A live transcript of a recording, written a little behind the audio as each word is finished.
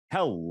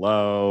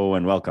Hello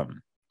and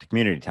welcome to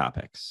Community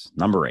Topics,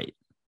 number 8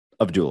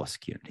 of Duelist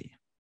Community.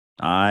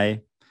 I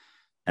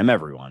am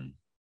everyone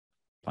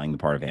playing the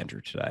part of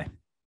Andrew today.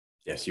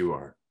 Yes, you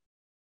are.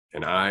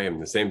 And I am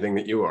the same thing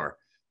that you are,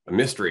 a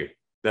mystery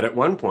that at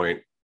one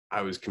point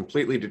I was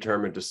completely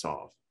determined to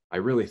solve. I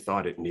really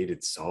thought it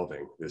needed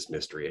solving, this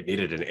mystery. It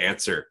needed an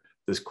answer,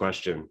 this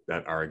question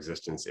that our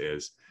existence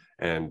is.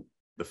 And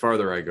the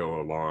farther I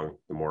go along,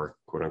 the more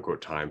quote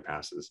unquote time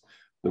passes,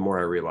 the more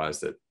I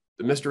realize that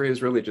the mystery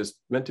is really just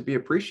meant to be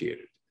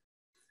appreciated,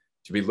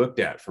 to be looked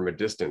at from a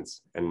distance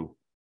and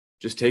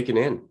just taken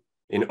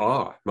in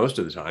awe most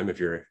of the time, if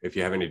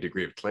you have any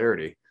degree of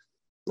clarity.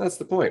 That's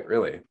the point,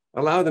 really.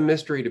 Allow the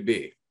mystery to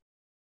be.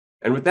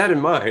 And with that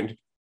in mind,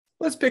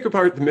 let's pick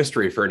apart the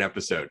mystery for an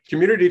episode.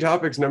 Community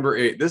Topics number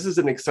 8. This is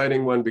an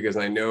exciting one because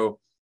I know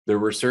there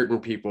were certain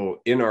people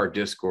in our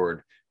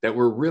Discord that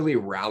were really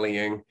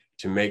rallying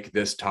to make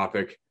this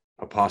topic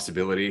a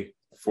possibility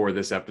for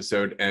this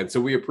episode. And so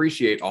we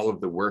appreciate all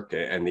of the work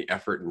and the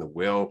effort and the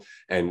will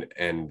and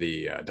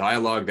the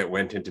dialogue that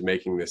went into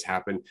making this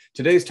happen.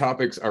 Today's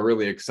topics are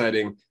really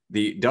exciting.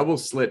 The double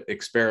slit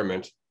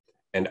experiment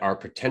and our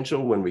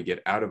potential when we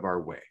get out of our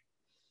way.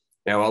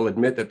 Now, I'll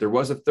admit that there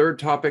was a third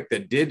topic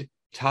that did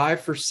tie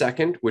for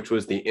second, which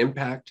was the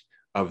impact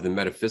of the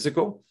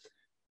metaphysical.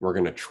 We're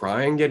going to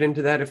try and get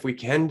into that if we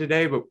can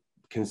today, but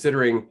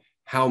considering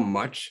how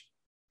much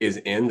is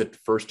in the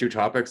first two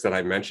topics that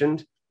I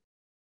mentioned,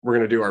 we're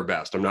going to do our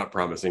best. I'm not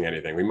promising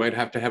anything. We might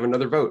have to have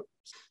another vote.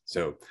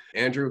 So,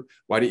 Andrew,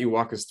 why don't you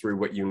walk us through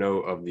what you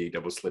know of the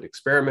double slit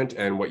experiment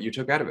and what you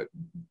took out of it?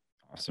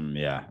 Awesome.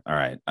 Yeah. All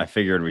right. I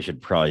figured we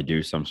should probably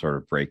do some sort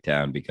of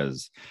breakdown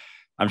because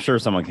I'm sure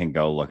someone can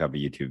go look up a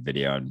YouTube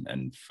video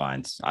and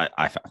find,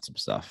 I found some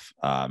stuff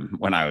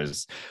when I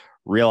was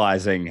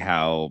realizing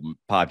how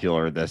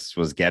popular this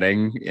was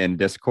getting in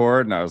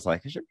Discord. And I was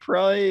like, I should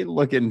probably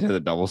look into the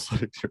double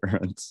slit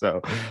experiment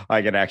so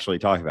I can actually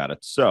talk about it.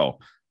 So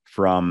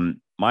from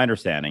my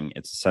understanding,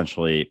 it's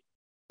essentially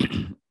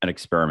an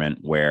experiment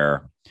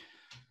where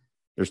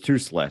there's two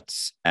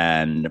slits.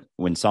 And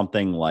when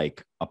something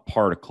like a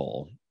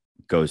particle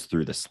goes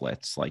through the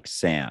slits, like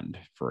sand,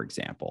 for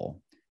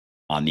example,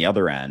 on the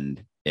other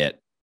end,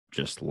 it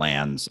just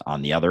lands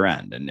on the other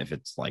end. And if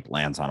it's like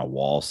lands on a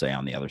wall, say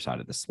on the other side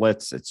of the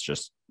slits, it's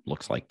just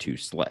looks like two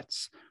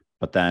slits.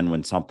 But then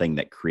when something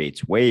that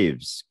creates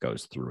waves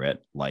goes through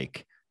it,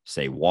 like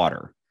say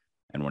water,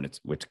 and when it's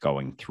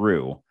going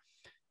through,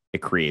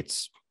 it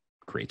creates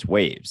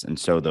waves. And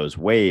so those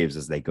waves,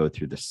 as they go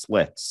through the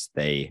slits,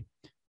 they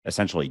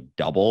essentially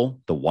double.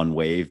 The one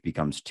wave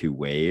becomes two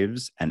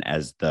waves. And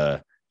as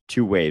the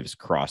two waves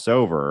cross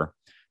over,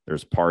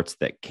 there's parts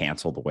that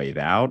cancel the wave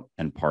out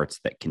and parts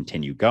that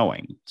continue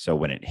going. So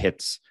when it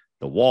hits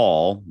the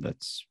wall,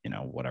 that's,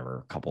 whatever,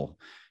 a couple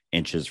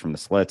inches from the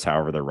slits,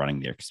 however they're running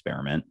the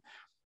experiment,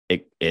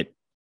 it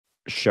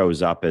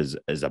shows up as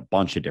a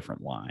bunch of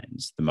different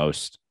lines. The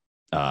most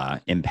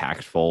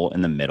impactful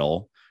in the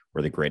middle,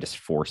 where the greatest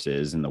force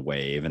is in the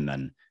wave, and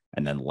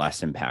then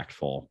less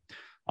impactful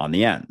on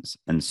the ends.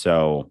 And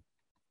so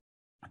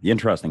the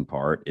interesting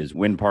part is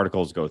when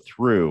particles go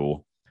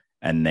through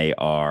and they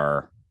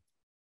are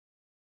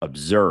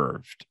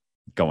observed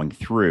going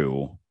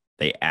through,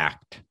 they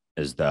act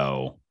as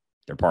though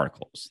they're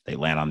particles. They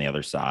land on the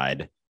other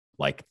side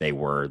like they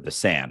were the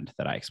sand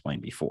that I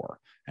explained before,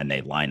 and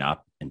they line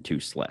up in two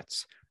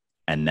slits.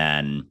 And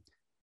then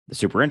the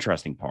super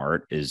interesting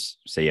part is,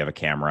 say you have a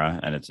camera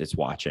and it's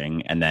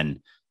watching, and then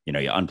you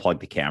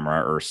unplug the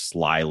camera or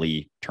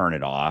slyly turn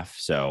it off.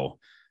 So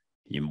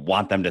you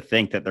want them to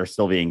think that they're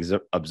still being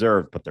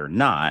observed, but they're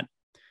not.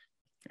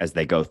 As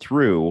they go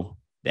through,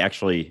 they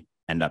actually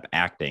end up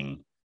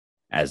acting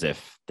as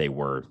if they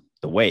were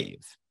the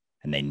wave,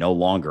 and they no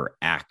longer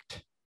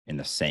act in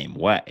the same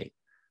way.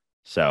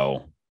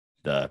 So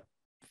the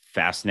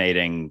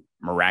fascinating,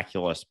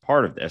 miraculous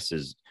part of this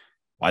is,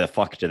 why the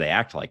fuck do they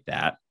act like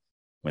that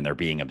when they're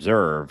being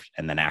observed,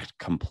 and then act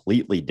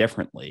completely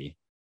differently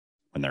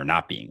when they're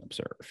not being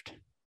observed?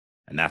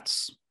 And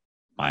that's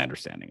my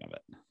understanding of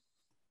it.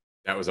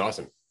 That was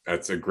awesome.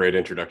 That's a great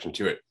introduction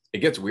to it. It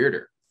gets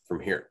weirder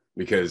from here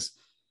because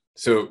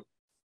so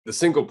the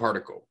single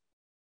particle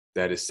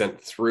that is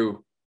sent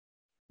through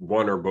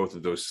one or both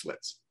of those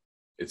slits,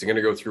 it's going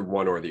to go through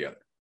one or the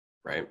other,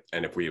 right?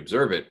 And if we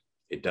observe it,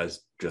 it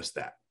does just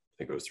that.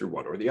 It goes through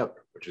one or the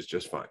other, which is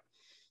just fine.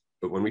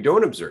 But when we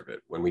don't observe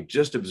it, when we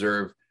just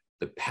observe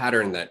the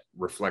pattern that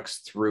reflects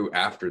through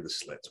after the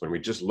slits, when we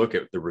just look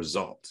at the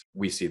result,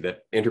 we see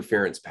that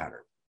interference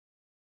pattern.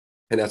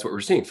 And that's what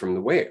we're seeing from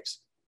the waves.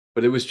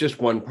 But it was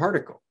just one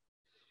particle.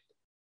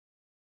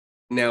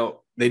 Now,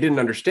 they didn't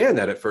understand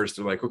that at first.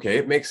 They're like, okay,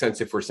 it makes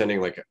sense if we're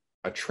sending like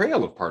a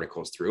trail of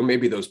particles through.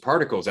 Maybe those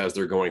particles, as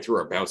they're going through,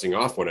 are bouncing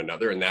off one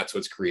another, and that's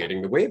what's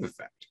creating the wave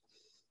effect.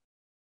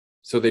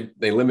 So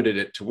they limited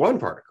it to one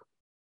particle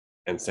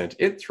and sent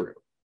it through.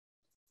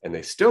 And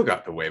they still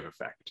got the wave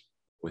effect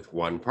with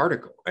one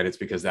particle. And it's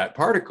because that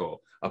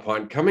particle,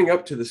 upon coming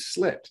up to the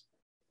slit,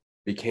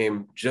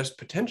 became just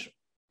potential.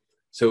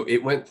 So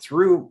it went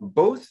through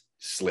both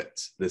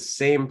slits. The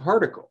same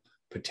particle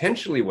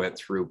potentially went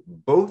through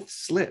both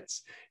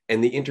slits,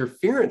 and the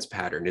interference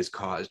pattern is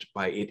caused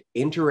by it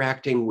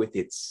interacting with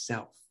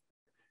itself.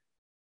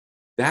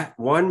 That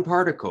one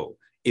particle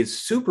is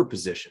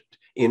superpositioned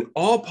in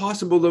all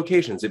possible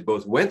locations. It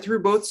both went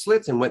through both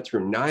slits and went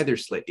through neither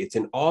slit. It's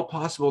in all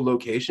possible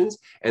locations,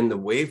 and the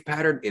wave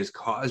pattern is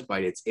caused by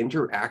its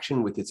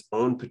interaction with its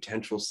own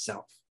potential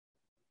self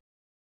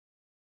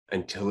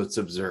until it's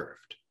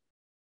observed.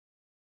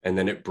 And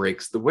then it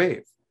breaks the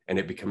wave, and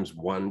it becomes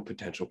one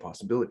potential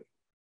possibility,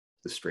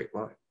 the straight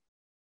line.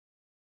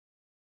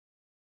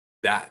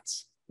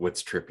 That's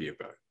what's trippy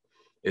about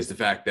it, is the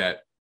fact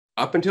that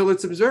up until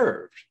it's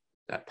observed,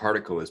 that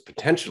particle is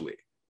potentially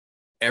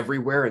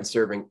everywhere and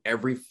serving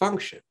every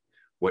function.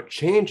 What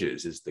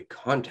changes is the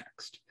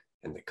context,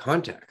 and the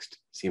context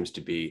seems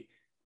to be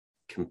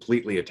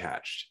completely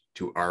attached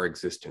to our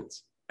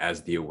existence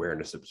as the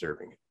awareness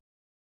observing it.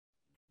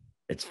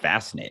 It's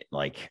fascinating.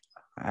 Like,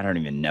 I don't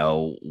even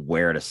know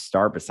where to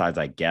start besides,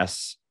 I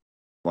guess,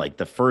 like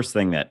the first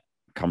thing that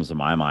comes to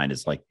my mind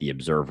is like the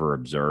observer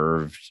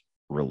observed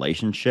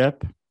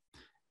relationship,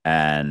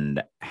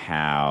 and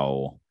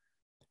how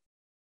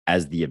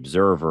as the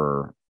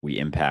observer we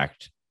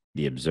impact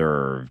the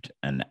observed,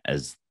 and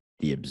as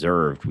the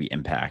observed we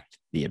impact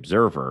the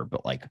observer.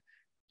 But like,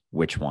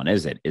 which one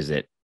is it? Is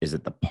it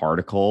the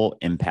particle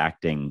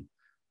impacting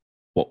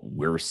what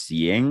we're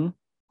seeing,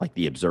 like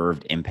the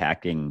observed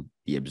impacting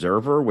the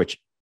observer, which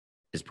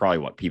is probably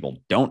what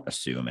people don't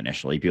assume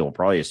initially. People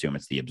probably assume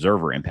it's the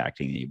observer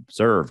impacting the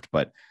observed,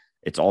 but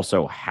it's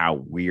also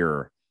how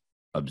we're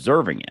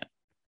observing it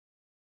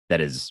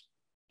that is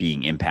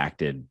being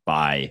impacted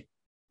by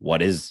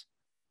what is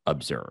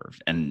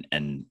observed. And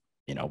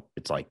you know,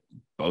 it's like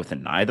both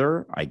and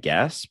neither, I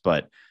guess.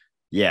 But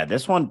yeah,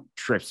 this one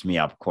trips me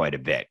up quite a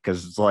bit,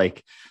 because it's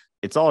like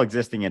it's all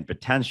existing in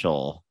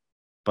potential,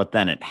 but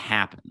then it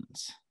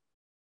happens.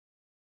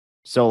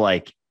 So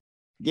like,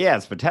 yeah,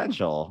 it's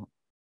potential,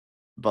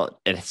 but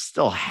it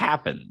still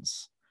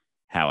happens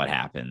how it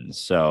happens.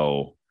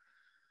 So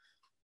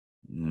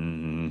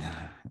oh,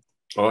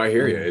 I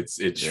hear you. It's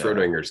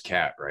Schrodinger's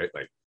cat, right?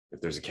 Like, if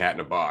there's a cat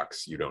in a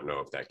box, you don't know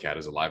if that cat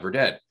is alive or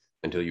dead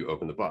until you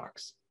open the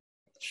box.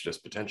 It's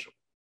just potential,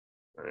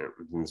 right?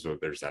 And so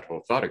there's that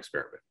whole thought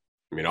experiment.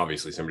 I mean,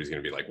 obviously somebody's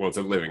going to be like, well, it's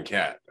a living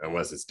cat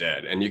unless it's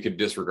dead. And you could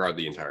disregard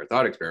the entire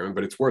thought experiment,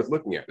 but it's worth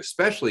looking at,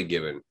 especially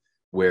given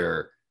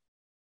where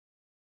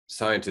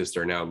scientists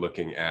are now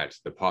looking at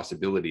the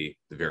possibility,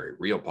 the very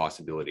real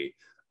possibility,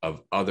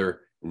 of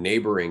other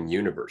neighboring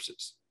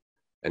universes.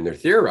 And they're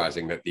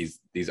theorizing that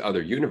these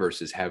other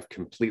universes have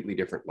completely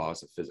different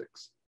laws of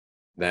physics,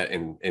 that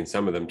in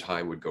some of them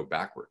time would go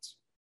backwards,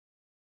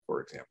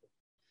 for example.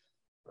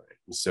 Right.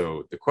 And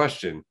so the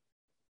question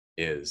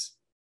is,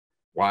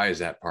 why is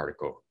that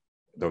particle,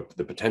 the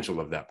potential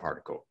of that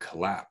particle,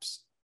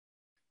 collapse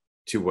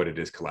to what it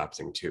is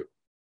collapsing to?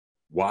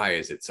 Why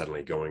is it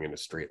suddenly going in a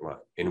straight line?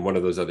 In one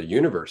of those other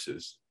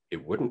universes,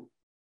 it wouldn't.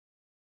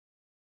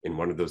 In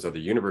one of those other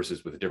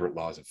universes with different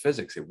laws of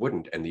physics, it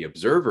wouldn't. And the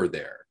observer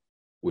there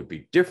would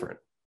be different.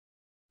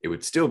 It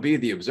would still be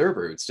the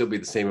observer. It would still be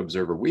the same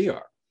observer we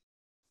are.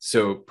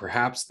 So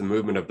perhaps the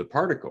movement of the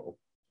particle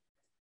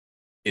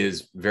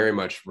is very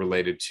much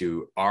related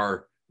to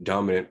our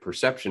dominant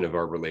perception of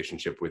our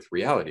relationship with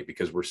reality,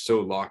 because we're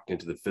so locked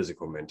into the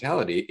physical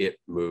mentality, it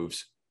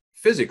moves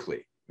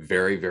physically,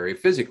 very, very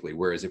physically.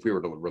 Whereas if we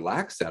were to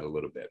relax that a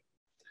little bit,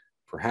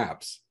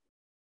 perhaps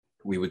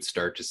we would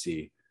start to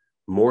see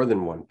more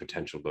than one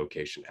potential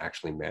location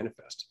actually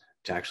manifest,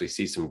 to actually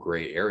see some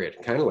gray area,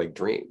 kind of like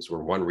dreams,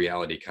 where one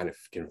reality kind of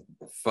can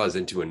fuzz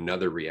into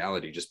another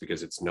reality just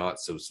because it's not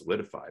so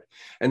solidified.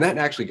 And that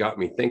actually got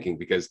me thinking,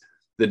 because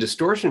the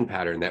distortion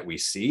pattern that we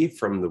see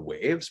from the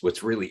waves,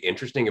 what's really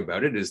interesting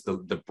about it is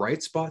the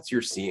bright spots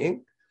you're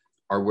seeing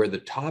are where the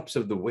tops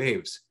of the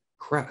waves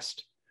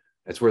crest.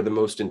 That's where the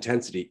most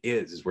intensity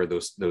is where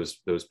those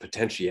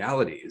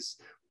potentialities,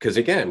 because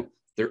again,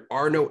 there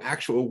are no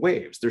actual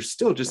waves. They're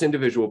still just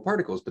individual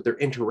particles, but they're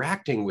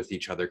interacting with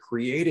each other,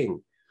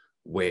 creating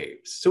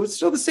waves. So it's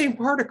still the same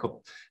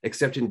particle,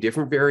 except in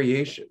different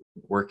variation,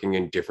 working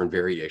in different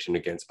variation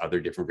against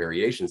other different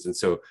variations. And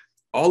so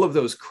all of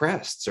those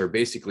crests are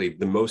basically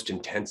the most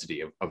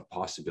intensity of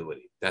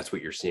possibility. That's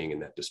what you're seeing in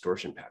that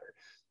distortion pattern.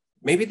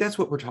 Maybe that's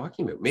what we're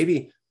talking about.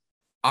 Maybe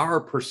our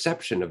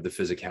perception of the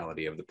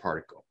physicality of the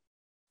particle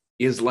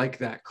is like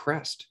that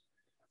crest.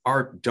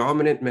 Our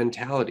dominant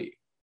mentality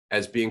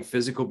as being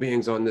physical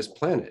beings on this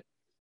planet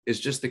is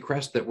just the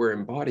crest that we're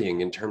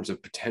embodying in terms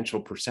of potential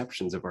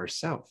perceptions of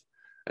ourself.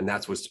 And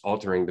that's what's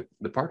altering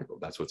the particle.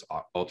 That's what's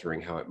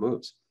altering how it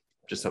moves.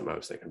 Just something I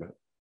was thinking about.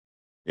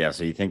 Yeah.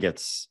 So you think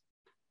it's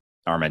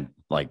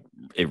like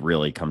it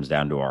really comes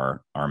down to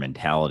our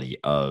mentality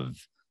of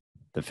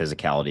the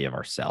physicality of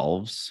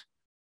ourselves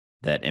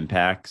that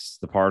impacts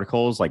the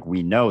particles. Like,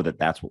 we know that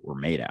that's what we're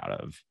made out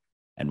of,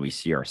 and we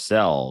see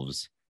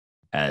ourselves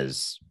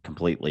as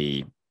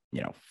completely,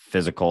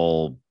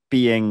 physical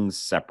beings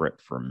separate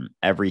from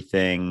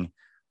everything,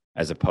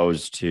 as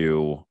opposed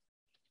to,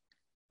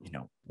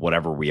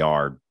 whatever we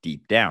are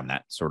deep down,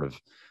 that sort of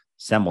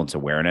semblance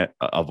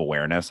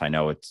awareness. I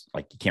know it's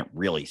like you can't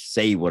really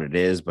say what it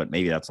is, but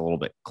maybe that's a little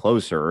bit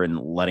closer, and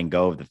letting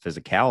go of the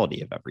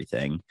physicality of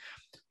everything.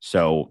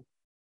 So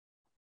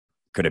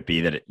could it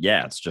be that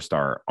it's just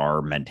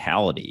our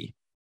mentality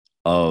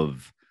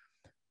of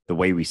the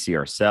way we see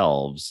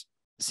ourselves,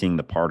 seeing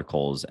the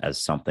particles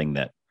as something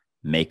that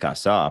make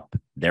us up,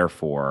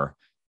 therefore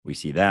we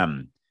see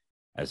them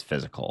as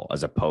physical,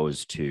 as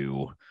opposed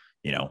to,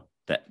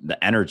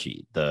 the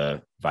energy,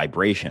 the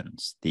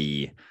vibrations,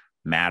 the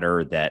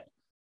matter that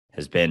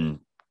has been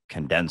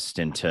condensed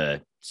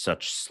into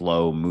such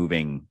slow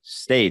moving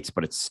states,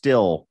 but it's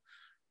still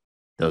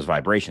those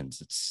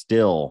vibrations. It's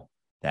still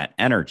that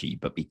energy.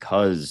 But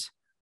because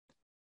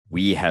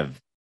we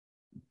have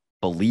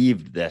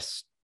believed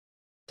this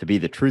to be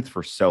the truth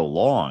for so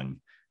long,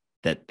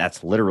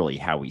 that's literally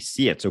how we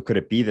see it. So could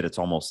it be that it's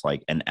almost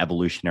like an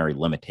evolutionary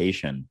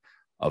limitation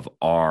of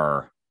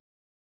our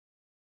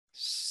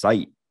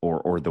sight,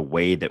 or the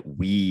way that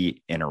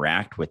we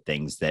interact with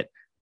things, that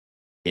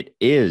it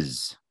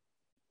is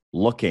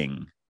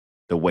looking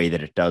the way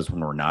that it does when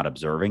we're not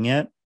observing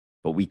it,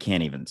 but we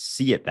can't even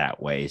see it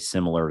that way,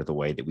 similar to the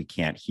way that we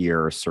can't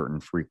hear certain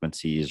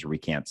frequencies or we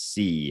can't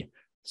see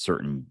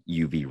certain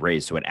UV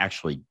rays. So it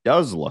actually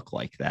does look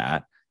like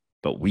that,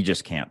 but we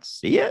just can't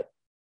see it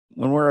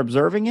when we're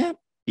observing it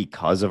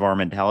because of our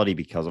mentality,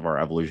 because of our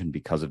evolution,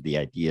 because of the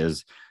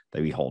ideas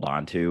that we hold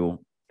on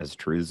to as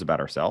truths about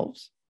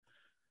ourselves.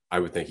 I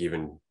would think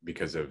even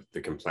because of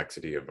the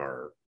complexity of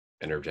our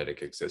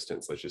energetic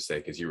existence, let's just say,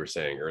 because you were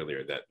saying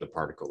earlier that the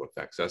particle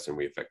affects us and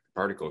we affect the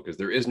particle, because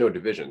there is no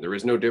division. There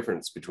is no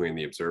difference between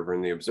the observer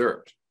and the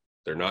observed.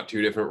 They're not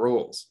two different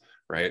roles,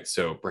 right?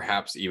 So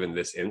perhaps even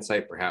this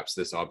insight, perhaps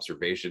this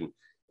observation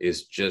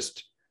is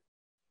just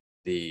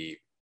the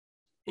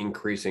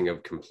increasing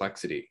of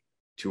complexity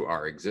to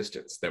our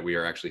existence, that we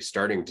are actually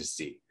starting to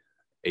see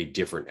a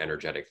different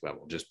energetic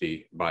level just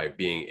by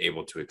being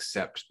able to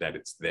accept that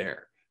it's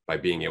there, by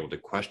being able to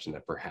question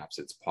that perhaps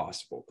it's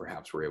possible,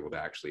 perhaps we're able to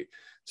actually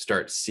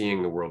start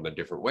seeing the world in a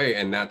different way.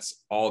 And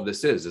that's all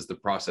this is the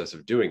process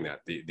of doing that.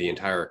 The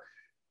entire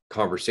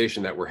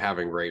conversation that we're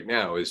having right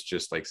now is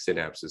just like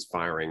synapses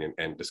firing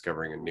and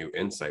discovering a new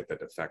insight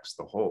that affects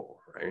the whole,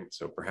 right?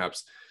 So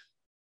perhaps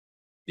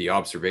the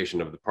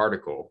observation of the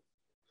particle,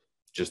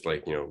 just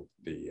like,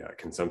 the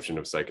consumption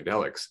of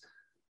psychedelics,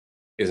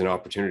 is an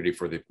opportunity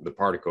for the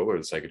particle or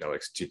the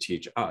psychedelics to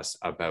teach us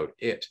about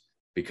it,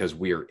 because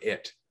we're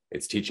it.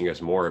 It's teaching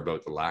us more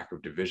about the lack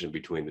of division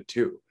between the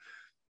two.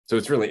 So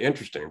it's really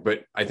interesting.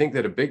 But I think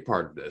that a big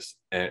part of this,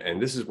 and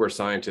this is where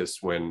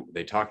scientists, when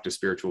they talk to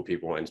spiritual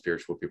people, and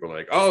spiritual people are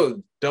like,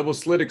 oh, double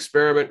slit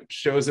experiment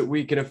shows that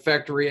we can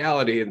affect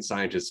reality. And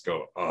scientists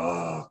go,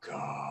 oh,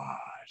 God.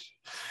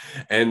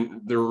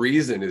 And the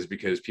reason is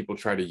because people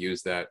try to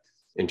use that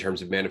in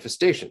terms of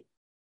manifestation.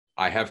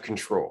 I have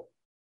control.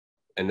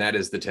 And that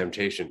is the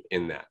temptation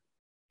in that.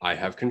 I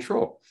have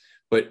control.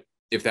 But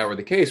if that were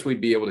the case,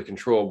 we'd be able to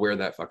control where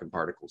that fucking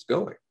particle's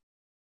going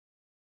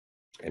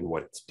and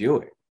what it's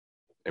doing.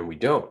 And we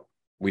don't.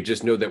 We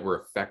just know that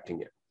we're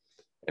affecting it.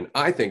 And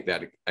I think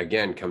that,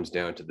 again, comes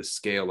down to the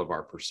scale of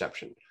our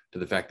perception, to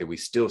the fact that we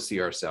still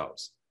see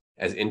ourselves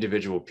as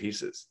individual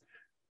pieces,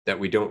 that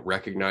we don't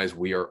recognize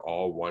we are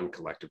all one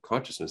collective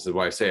consciousness. That's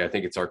why I say I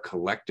think it's our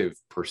collective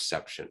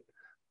perception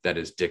that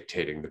is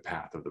dictating the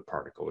path of the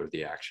particle or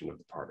the action of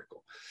the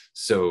particle.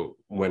 So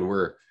when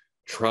we're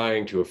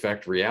trying to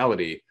affect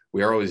reality,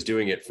 we are always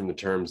doing it from the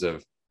terms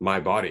of my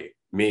body,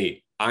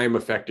 me, I'm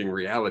affecting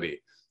reality.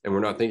 And we're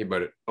not thinking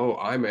about it, oh,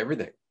 I'm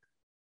everything.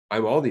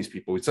 I'm all these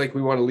people. It's like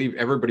we want to leave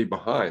everybody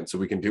behind so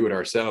we can do it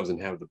ourselves and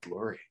have the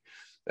glory,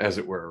 as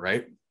it were,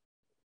 right?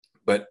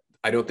 But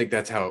I don't think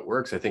that's how it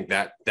works. I think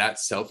that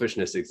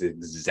selfishness is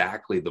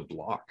exactly the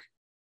block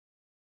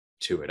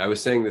to it. I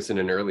was saying this in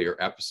an earlier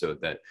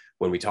episode, that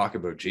when we talk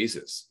about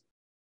Jesus,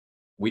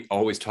 we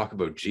always talk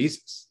about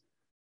Jesus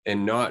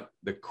and not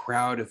the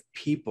crowd of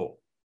people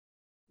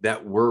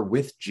that were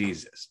with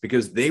Jesus,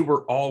 because they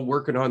were all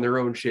working on their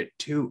own shit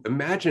too.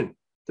 Imagine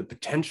the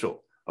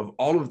potential of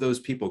all of those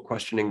people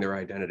questioning their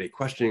identity,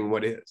 questioning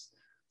what is.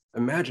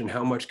 Imagine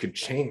how much could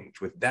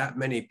change with that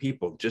many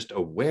people just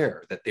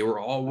aware that they were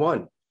all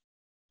one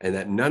and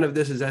that none of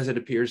this is as it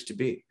appears to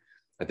be.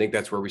 I think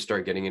that's where we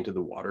start getting into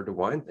the water to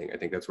wine thing. I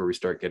think that's where we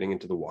start getting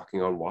into the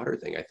walking on water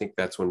thing. I think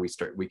that's when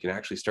we can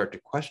actually start to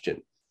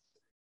question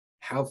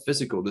how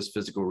physical this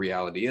physical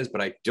reality is.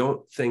 But I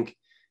don't think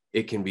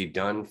it can be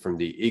done from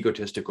the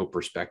egotistical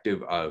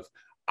perspective of,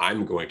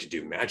 I'm going to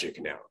do magic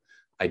now.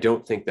 I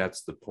don't think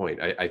that's the point.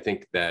 I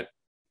think that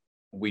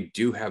we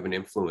do have an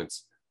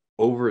influence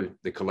over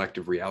the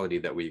collective reality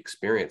that we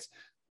experience.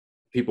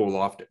 People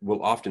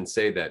will often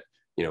say that,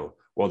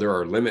 well, there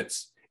are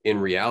limits in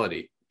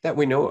reality that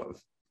we know of.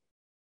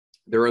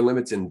 There are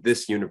limits in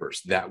this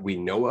universe that we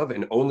know of,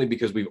 and only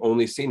because we've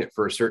only seen it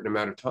for a certain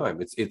amount of time.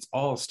 It's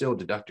all still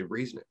deductive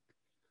reasoning,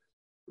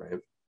 right?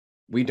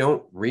 We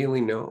don't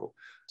really know.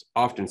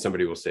 Often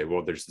somebody will say,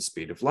 well, there's the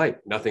speed of light.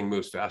 Nothing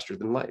moves faster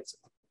than light.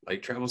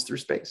 Light travels through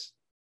space.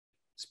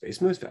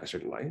 Space moves faster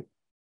than light.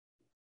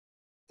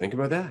 Think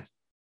about that.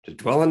 To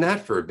dwell on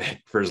that for a bit,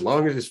 for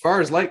as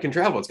far as light can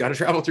travel, it's got to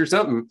travel through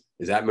something.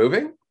 Is that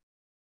moving?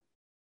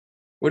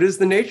 What is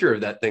the nature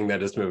of that thing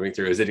that is moving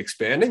through? Is it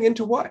expanding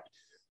into what?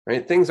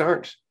 Right? Things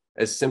aren't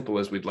as simple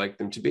as we'd like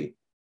them to be.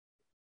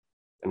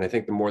 And I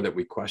think the more that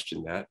we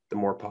question that, the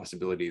more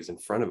possibilities in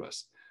front of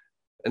us.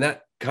 And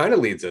that kind of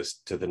leads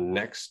us to the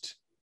next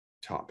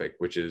topic,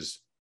 which is,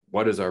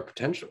 what is our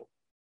potential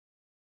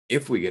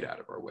if we get out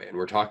of our way? And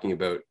we're talking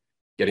about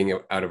getting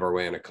out of our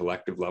way on a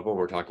collective level.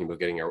 We're talking about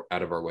getting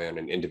out of our way on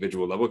an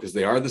individual level, because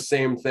they are the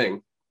same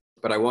thing.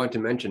 But I want to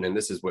mention, and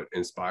this is what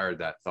inspired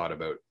that thought,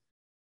 about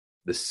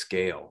the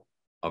scale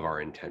of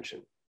our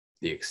intention,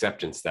 the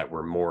acceptance that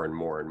we're more and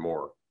more and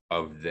more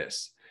of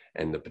this,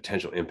 and the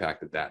potential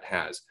impact that that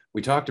has.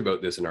 We talked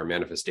about this in our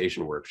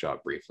manifestation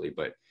workshop briefly,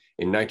 but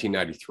in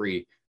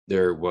 1993,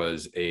 there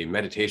was a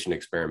meditation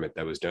experiment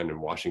that was done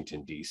in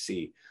Washington,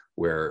 D.C.,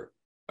 where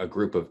a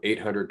group of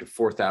 800 to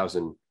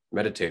 4,000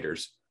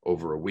 meditators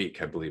over a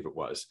week, I believe it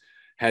was,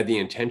 had the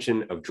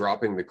intention of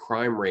dropping the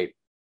crime rate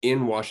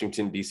in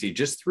Washington, D.C.,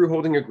 just through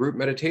holding a group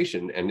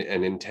meditation and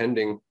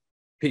intending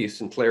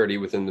peace and clarity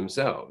within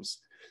themselves.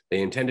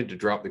 They intended to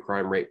drop the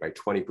crime rate by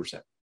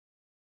 20%.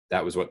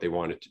 That was what they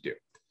wanted to do.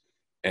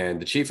 And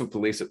the chief of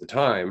police at the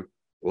time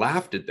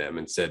laughed at them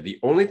and said, the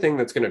only thing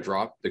that's going to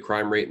drop the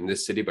crime rate in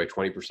this city by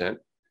 20%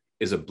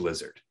 is a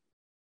blizzard.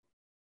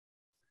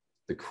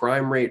 The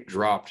crime rate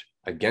dropped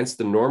against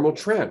the normal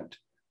trend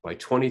by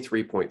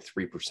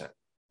 23.3%.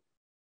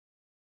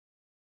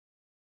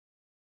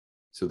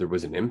 So there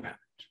was an impact,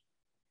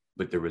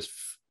 but there was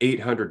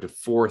 800 to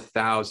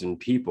 4,000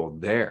 people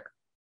there.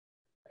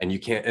 And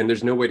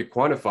there's no way to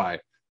quantify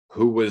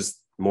who was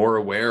more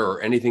aware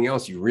or anything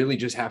else. You really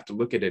just have to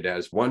look at it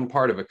as one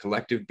part of a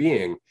collective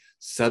being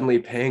suddenly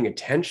paying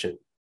attention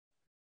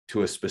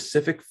to a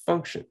specific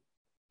function,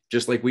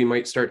 just like we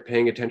might start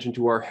paying attention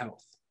to our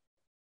health.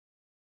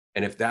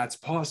 And if that's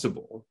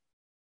possible,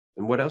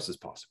 then what else is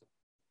possible?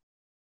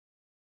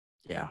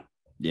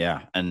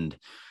 Yeah. And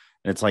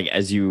it's like,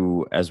 as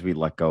we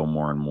let go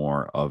more and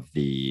more of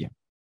the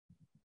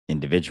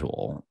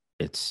individual,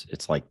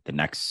 it's like the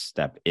next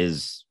step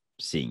is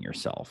seeing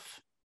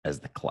yourself as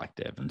the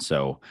collective. And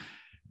so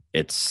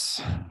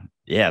it's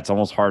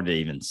almost hard to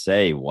even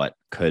say what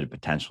could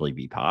potentially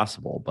be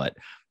possible. But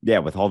yeah,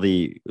 with all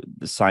the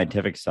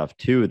scientific stuff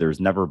too, there's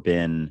never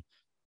been,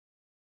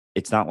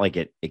 it's not like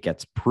it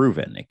gets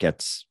proven.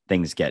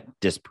 Things get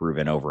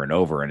disproven over and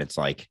over. And it's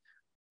like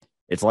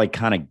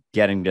kind of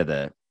getting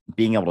to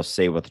being able to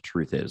say what the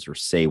truth is, or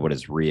say what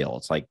is real.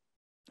 It's like,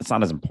 it's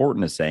not as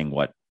important as saying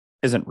what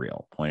isn't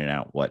real, pointing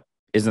out what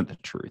isn't the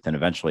truth. And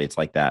eventually it's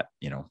like that,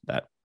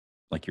 that,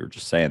 like you were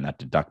just saying, that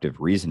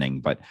deductive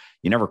reasoning, but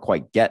you never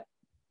quite get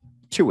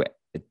to it.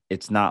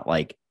 It's not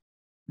like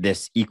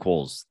this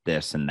equals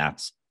this and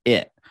that's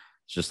it.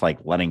 It's just like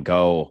letting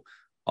go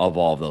of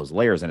all of those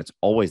layers. And it's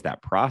always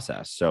that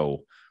process.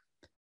 So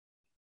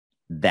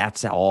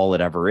that's all it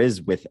ever is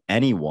with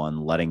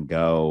anyone letting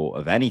go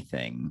of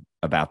anything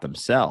about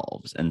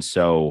themselves. And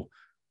so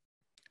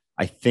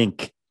I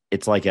think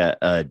it's like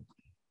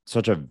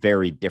such a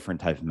very different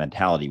type of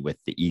mentality with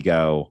the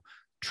ego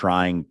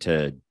trying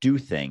to do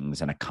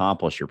things and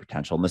accomplish your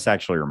potential. And this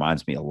actually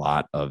reminds me a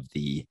lot of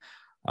the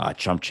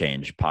Chump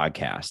Change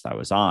podcast I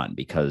was on,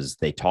 because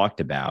they talked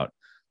about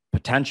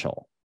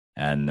potential,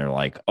 and they're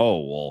like, oh,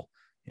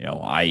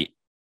 well,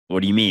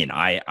 what do you mean?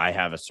 I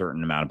have a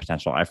certain amount of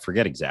potential. I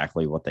forget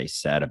exactly what they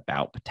said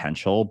about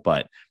potential,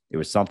 but it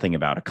was something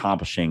about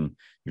accomplishing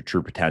your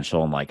true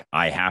potential. And like,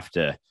 I have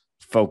to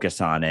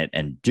focus on it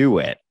and do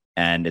it.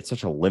 And it's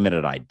such a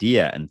limited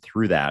idea. And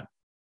through that,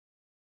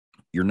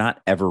 you're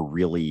not ever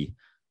really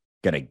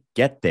going to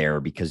get there,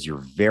 because you're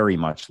very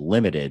much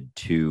limited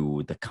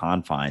to the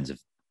confines of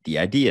the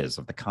ideas,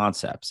 of the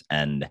concepts.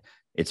 And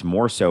it's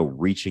more so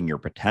reaching your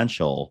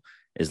potential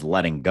is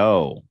letting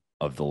go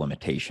of the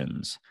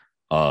limitations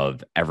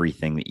of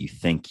everything that you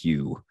think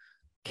you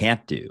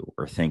can't do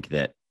or think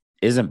that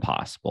isn't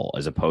possible,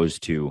 as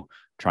opposed to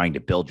trying to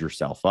build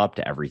yourself up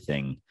to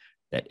everything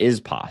that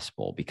is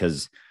possible.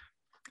 Because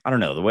I don't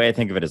know, the way I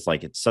think of it is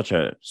like, it's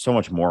so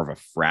much more of a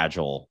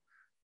fragile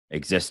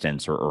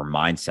existence or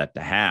mindset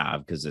to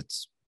have, because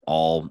it's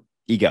all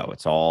ego.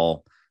 It's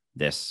all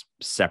this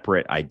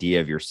separate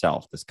idea of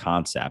yourself, this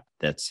concept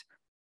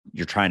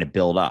you're trying to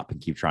build up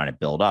and keep trying to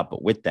build up.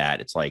 But with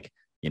that, it's like,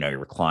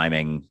 you're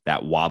climbing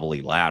that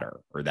wobbly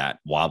ladder or that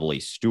wobbly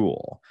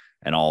stool,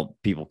 and all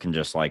people can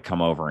just like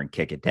come over and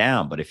kick it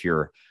down. But if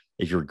you're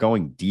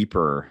going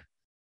deeper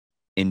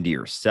into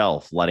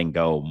yourself, letting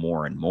go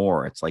more and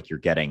more, it's like you're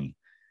getting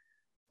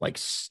like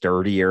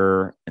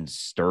sturdier and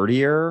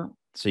sturdier,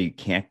 so you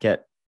can't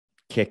get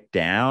kicked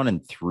down.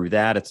 And through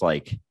that, it's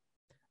like,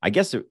 I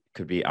guess it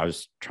could be, I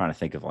was trying to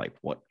think of like,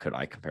 what could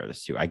I compare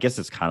this to? I guess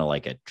it's kind of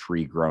like a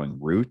tree growing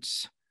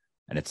roots,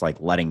 and it's like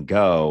letting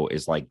go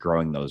is like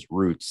growing those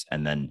roots.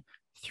 And then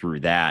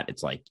through that,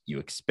 it's like you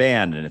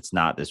expand, and it's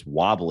not this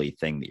wobbly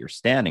thing that you're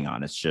standing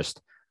on. It's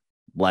just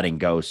letting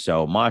go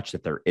so much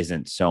that there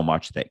isn't so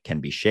much that can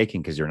be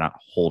shaken because you're not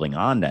holding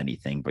on to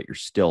anything, but you're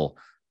still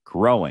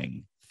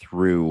growing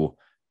through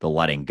the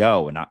letting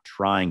go and not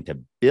trying to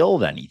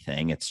build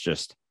anything. It's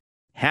just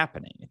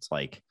happening. It's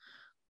like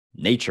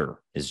nature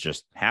is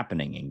just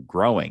happening and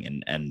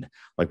growing. And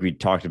like we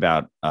talked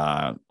about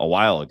a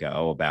while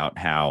ago about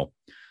how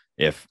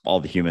if all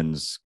the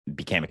humans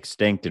became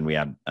extinct and we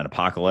had an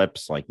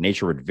apocalypse, like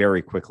nature would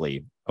very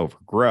quickly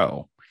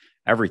overgrow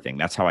everything.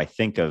 That's how I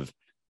think of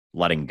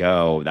letting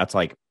go. That's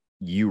like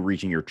you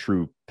reaching your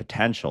true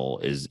potential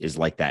is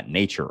like that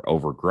nature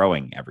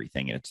overgrowing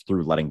everything. And it's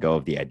through letting go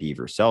of the idea of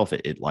yourself.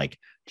 It like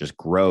just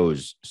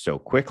grows so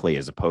quickly,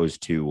 as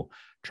opposed to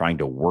trying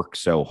to work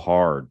so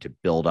hard to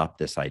build up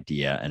this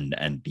idea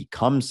and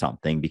become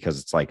something, because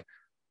it's like,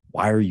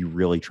 why are you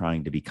really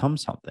trying to become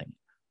something?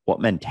 What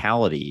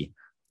mentality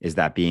is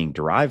that being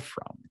derived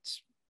from?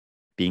 It's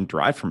being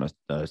derived from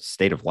a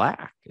state of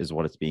lack is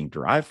what it's being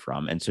derived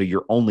from. And so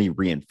you're only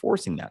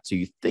reinforcing that. So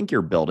you think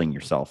you're building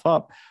yourself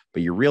up,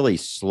 but you're really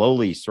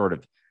slowly sort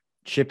of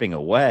chipping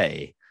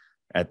away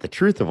at the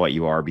truth of what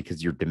you are,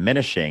 because you're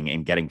diminishing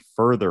and getting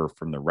further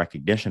from the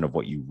recognition of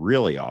what you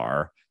really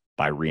are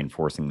by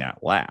reinforcing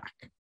that lack.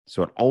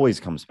 So it always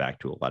comes back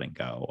to a letting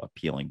go, a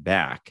peeling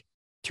back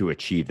to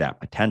achieve that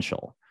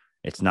potential.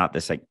 It's not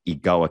this like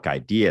egoic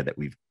idea that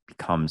we've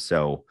become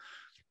so,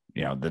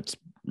 that's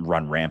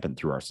run rampant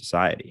through our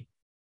society.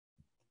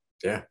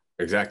 Yeah,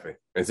 exactly.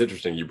 And it's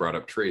interesting you brought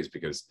up trees,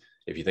 because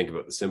if you think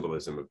about the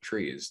symbolism of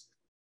trees,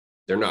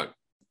 they're not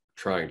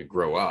trying to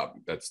grow up.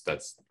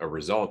 That's a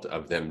result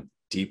of them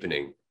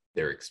deepening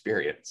their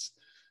experience,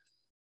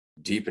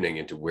 deepening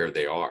into where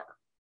they are,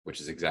 which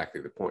is exactly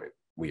the point.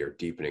 We are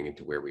deepening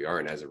into where we are.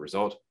 And as a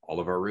result, all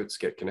of our roots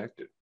get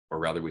connected, or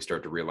rather we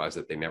start to realize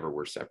that they never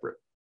were separate.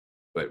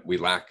 But we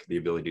lack the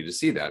ability to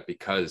see that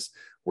because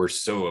we're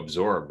so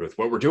absorbed with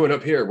what we're doing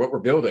up here, what we're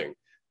building.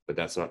 But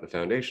that's not the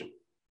foundation,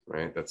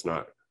 right? That's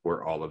not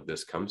where all of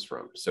this comes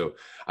from. So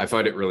I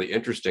find it really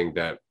interesting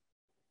that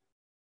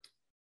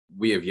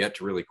we have yet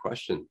to really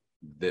question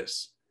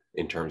this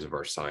in terms of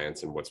our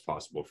science and what's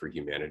possible for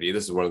humanity.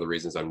 This is one of the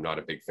reasons I'm not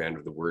a big fan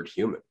of the word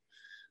human,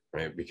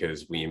 right?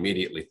 Because we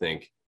immediately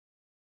think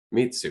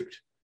meat suit,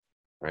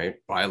 right?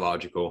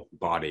 Biological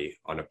body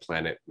on a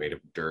planet made of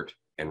dirt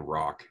and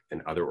rock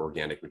and other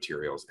organic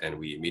materials. And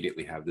we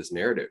immediately have this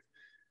narrative,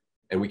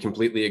 and we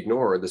completely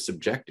ignore the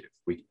subjective.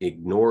 We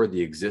ignore the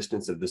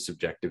existence of the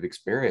subjective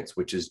experience,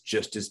 which is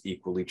just as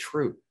equally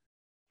true.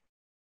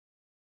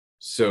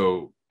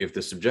 So if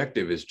the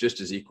subjective is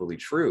just as equally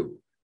true,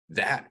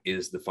 that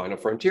is the final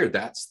frontier.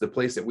 That's the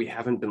place that we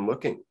haven't been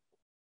looking,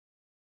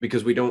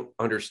 because we don't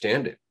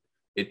understand it.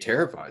 It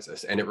terrifies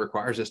us, and it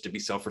requires us to be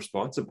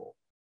self-responsible.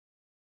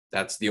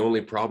 That's the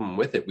only problem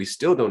with it. We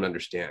still don't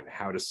understand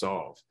how to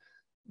solve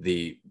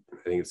I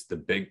think it's the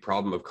big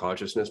problem of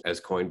consciousness,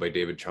 as coined by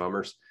David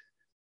Chalmers.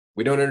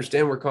 We don't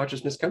understand where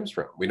consciousness comes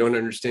from. We don't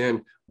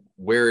understand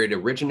where it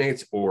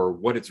originates or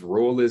what its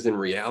role is in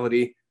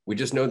reality. We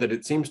just know that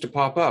it seems to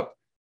pop up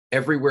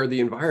everywhere the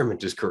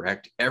environment is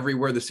correct,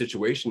 everywhere the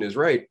situation is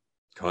right.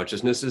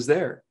 Consciousness is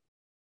there.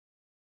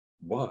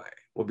 Why?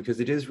 Well, because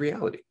it is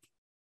reality.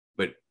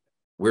 But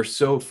we're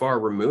so far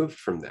removed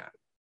from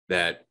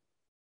that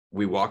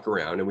we walk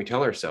around and we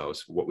tell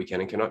ourselves what we can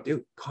and cannot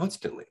do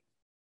constantly,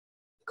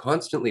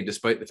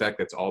 despite the fact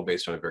that's all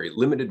based on a very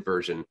limited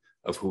version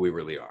of who we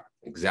really are,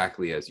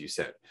 exactly as you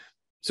said.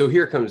 So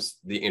here comes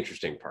the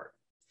interesting part.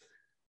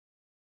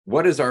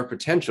 What is our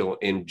potential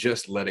in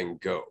just letting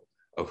go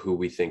of who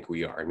we think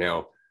we are?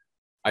 Now,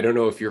 I don't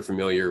know if you're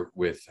familiar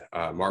with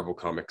Marvel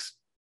Comics,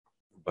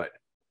 but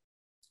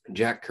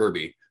Jack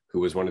Kirby, who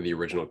was one of the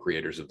original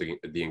creators of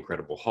the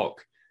Incredible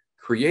Hulk,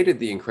 created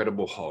the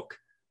Incredible Hulk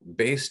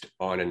based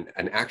on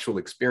an actual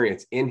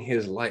experience in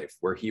his life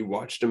where he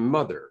watched a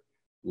mother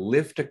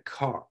lift a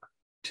car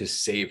to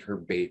save her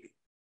baby.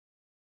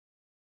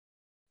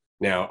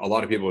 Now, a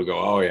lot of people would go,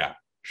 oh yeah,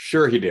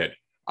 sure he did.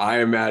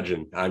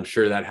 I'm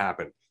sure that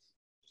happened.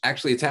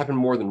 Actually, it's happened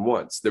more than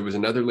once. There was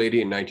another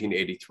lady in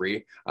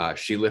 1983.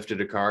 She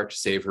lifted a car to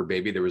save her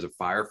baby. There was a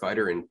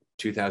firefighter in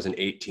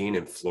 2018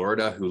 in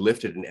Florida who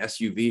lifted an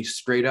SUV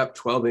straight up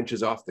 12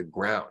 inches off the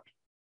ground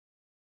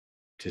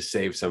to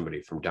save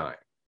somebody from dying.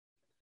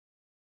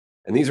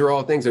 And these are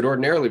all things that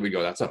ordinarily we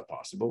go, that's not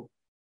possible.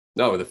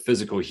 No, the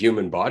physical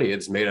human body,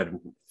 it's made out of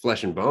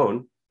flesh and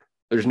bone.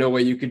 There's no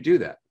way you could do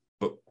that,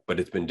 but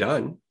it's been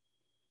done,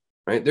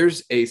 right?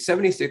 There's a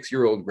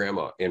 76-year-old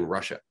grandma in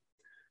Russia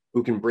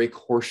who can break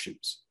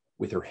horseshoes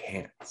with her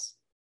hands,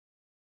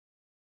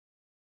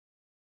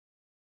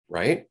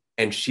 right?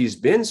 And she's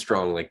been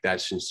strong like that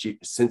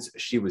since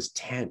she was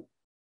 10.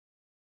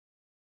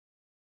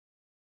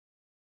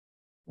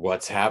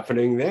 What's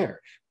happening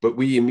there? But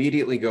we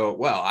immediately go,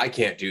 well, I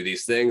can't do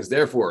these things.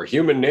 Therefore,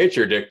 human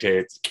nature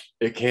dictates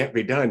it can't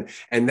be done.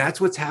 And that's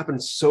what's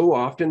happened so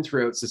often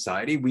throughout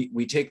society.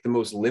 We take the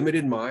most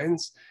limited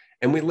minds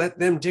and we let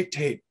them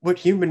dictate what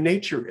human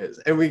nature is.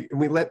 And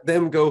we let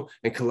them go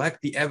and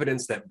collect the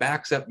evidence that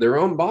backs up their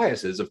own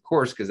biases, of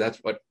course, because that's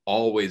what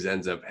always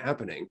ends up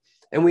happening.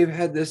 And we've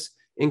had this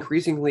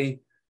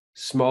increasingly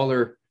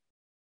smaller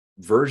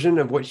version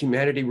of what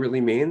humanity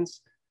really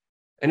means.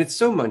 And it's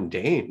so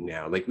mundane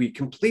now. Like, we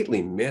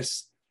completely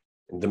miss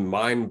the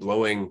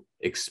mind-blowing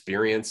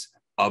experience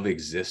of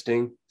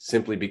existing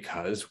simply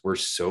because we're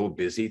so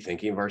busy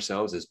thinking of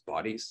ourselves as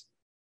bodies.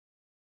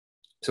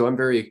 So I'm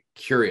very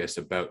curious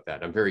about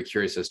that. I'm very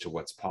curious as to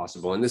what's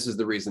possible. And this is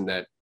the reason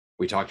that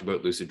we talked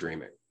about lucid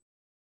dreaming.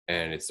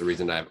 And it's the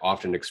reason I've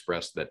often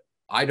expressed that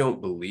I don't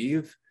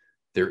believe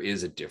there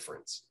is a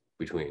difference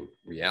between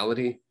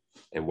reality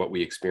and what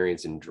we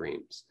experience in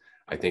dreams.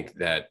 I think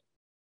that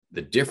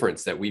the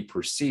difference that we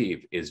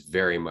perceive is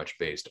very much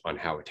based on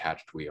how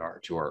attached we are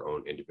to our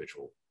own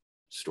individual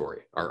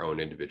story, our own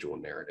individual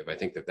narrative. I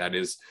think that that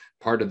is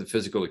part of the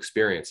physical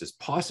experience, is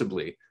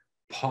possibly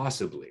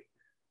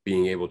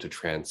being able to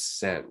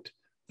transcend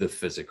the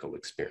physical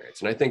experience.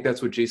 And I think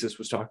that's what Jesus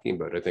was talking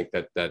about. I think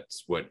that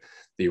that's what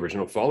the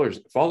original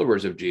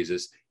followers of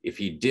Jesus, if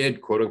he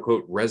did, quote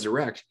unquote,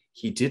 resurrect,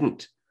 he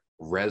didn't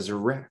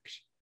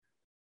resurrect.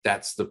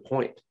 That's the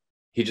point.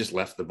 He just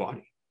left the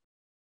body,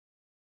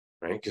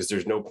 right? Because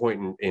there's no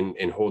point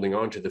in holding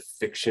on to the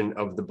fiction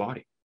of the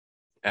body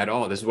at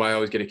all. This is why I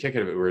always get a kick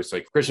out of it, where it's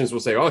like Christians will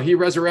say, oh, he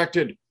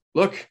resurrected.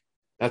 Look,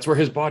 that's where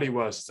his body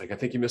was. It's like, I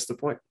think you missed the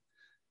point.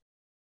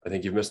 I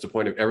think you've missed the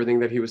point of everything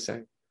that he was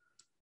saying,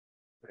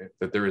 right?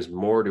 That there is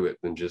more to it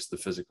than just the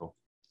physical.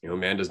 You know,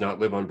 man does not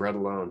live on bread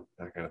alone,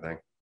 that kind of thing.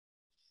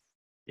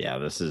 Yeah,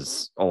 this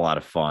is a lot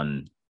of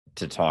fun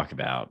to talk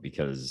about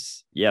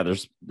because, yeah,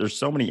 there's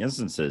so many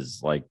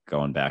instances, like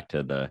going back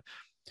to the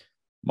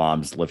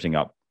moms lifting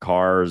up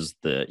cars,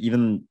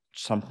 even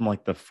something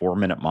like the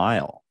 4-minute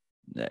mile.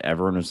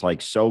 Everyone was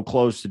like so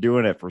close to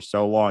doing it for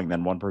so long.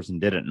 Then one person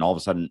did it, and all of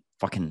a sudden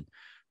fucking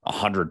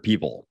 100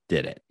 people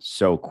did it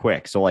so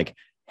quick. So like,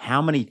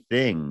 how many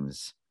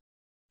things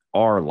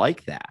are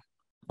like that?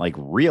 Like,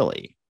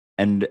 really?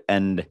 And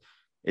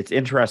it's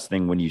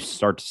interesting when you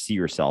start to see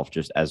yourself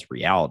just as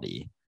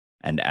reality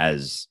and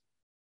as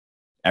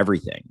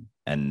everything.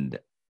 And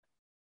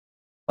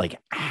like,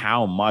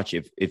 how much,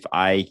 if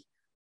I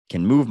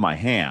can move my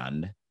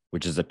hand,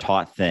 which is a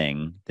taught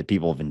thing that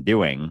people have been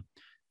doing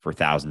for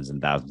thousands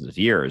and thousands of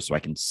years, so I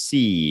can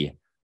see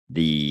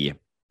the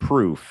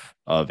proof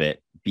of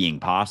it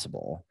being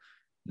possible,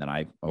 then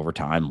I, over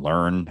time,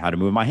 learn how to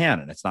move my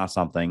hand. And it's not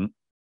something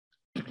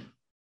that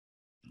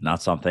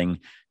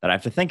I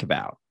have to think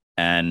about.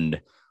 And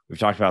we've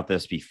talked about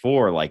this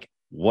before, like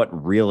what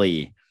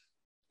really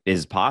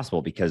is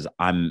possible, because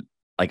I'm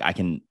like, I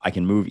can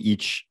move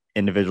each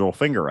individual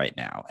finger right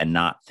now and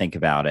not think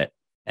about it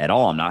at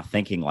all. I'm not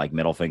thinking like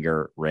middle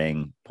finger,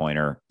 ring,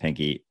 pointer,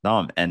 pinky,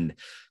 thumb. And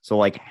so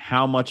like,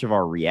 how much of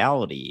our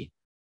reality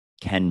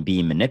can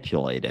be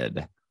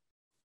manipulated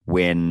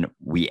when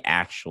we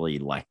actually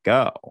let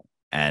go?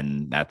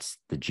 And that's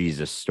the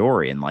Jesus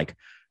story. And like,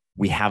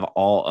 we have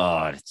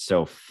all, it's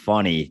so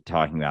funny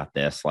talking about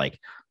this. Like,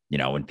 you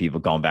know, when people,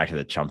 going back to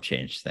the chump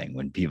change thing,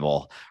 when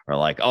people are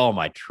like, oh,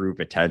 my true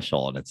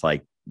potential. And it's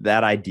like,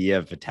 that idea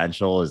of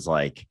potential is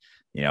like,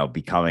 you know,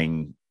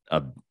 becoming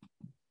a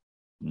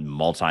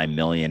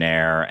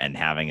multi-millionaire and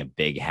having a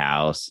big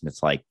house. And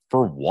it's like,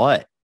 for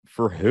what?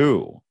 For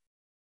who?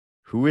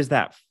 Who is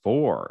that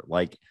for?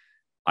 Like,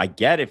 I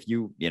get if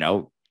you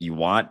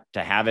want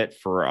to have it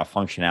for a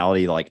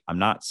functionality. Like, I'm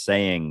not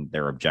saying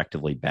they're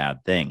objectively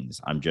bad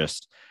things. I'm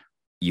just,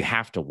 you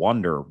have to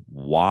wonder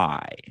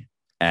why.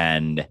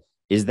 And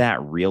is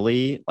that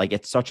really, like,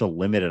 it's such a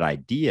limited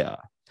idea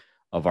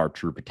of our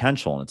true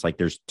potential. And it's like,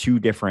 there's two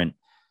different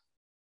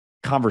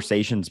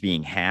conversations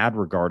being had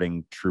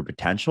regarding true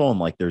potential. And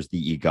like, there's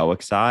the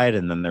egoic side,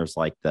 and then there's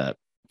like the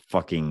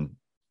fucking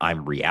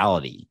I'm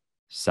reality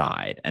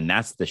side. And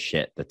that's the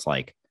shit that's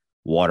like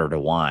water to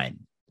wine,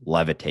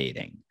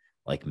 levitating,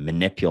 like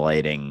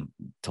manipulating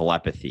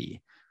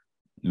telepathy,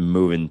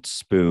 moving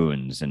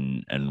spoons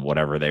and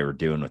whatever they were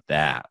doing with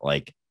that.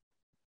 Like,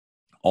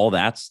 all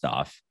that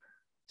stuff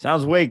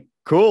sounds way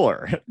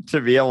cooler to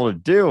be able to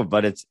do,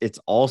 but it's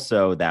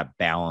also that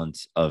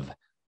balance of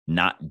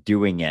not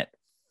doing it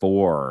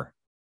for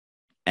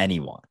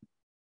anyone.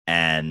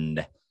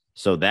 And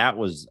so that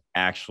was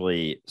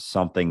actually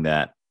something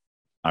that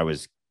I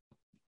was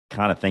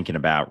kind of thinking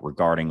about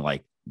regarding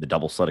like the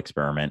double slit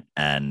experiment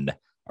and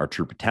our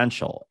true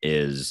potential,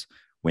 is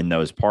when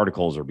those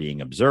particles are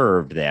being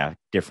observed, they act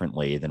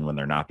differently than when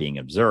they're not being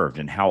observed.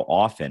 And how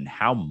often,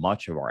 how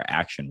much of our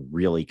action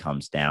really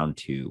comes down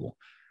to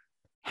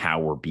how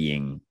we're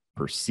being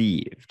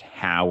perceived,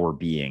 how we're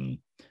being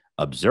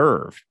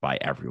observed by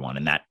everyone.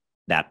 And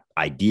that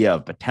idea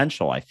of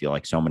potential, I feel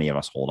like so many of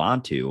us hold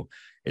on to,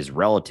 is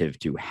relative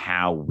to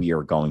how we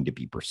are going to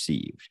be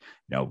perceived.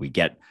 You know, we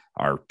get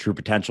our true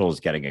potential is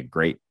getting a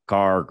great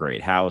car,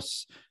 great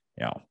house,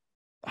 you know,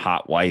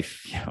 hot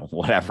wife, you know,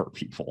 whatever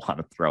people want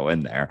to throw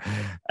in there.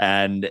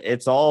 And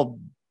it's all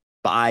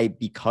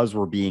because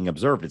we're being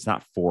observed. It's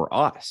not for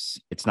us.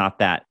 It's not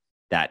that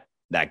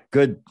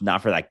good,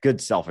 not for that good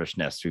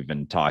selfishness we've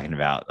been talking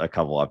about a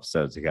couple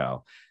episodes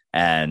ago.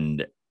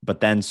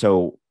 But then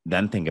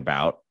think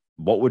about,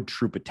 what would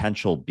true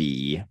potential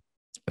be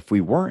if we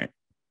weren't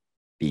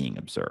being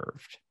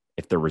observed?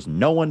 If there was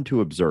no one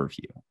to observe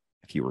you,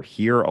 if you were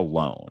here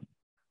alone,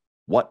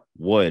 what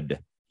would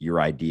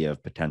your idea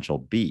of potential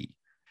be?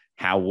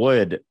 How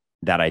would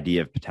that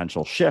idea of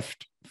potential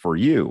shift for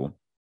you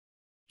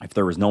if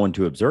there was no one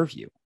to observe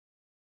you?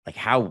 Like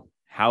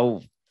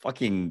how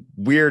fucking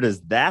weird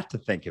is that to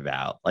think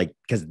about? Like,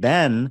 because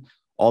then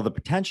all the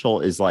potential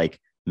is like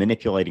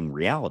manipulating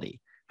reality.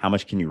 How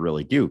much can you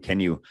really do? Can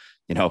you,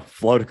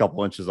 float a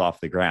couple inches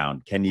off the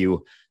ground? Can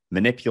you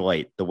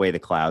manipulate the way the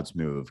clouds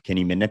move? Can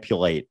you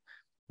manipulate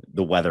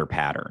the weather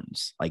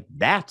patterns? Like,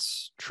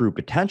 that's true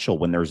potential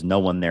when there's no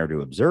one there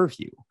to observe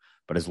you.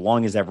 But as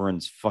long as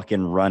everyone's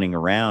fucking running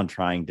around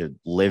trying to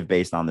live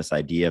based on this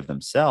idea of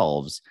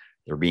themselves,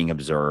 they're being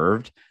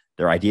observed.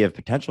 Their idea of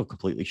potential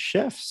completely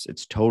shifts.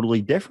 It's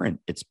totally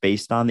different. It's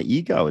based on the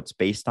ego. It's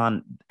based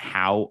on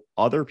how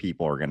other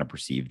people are going to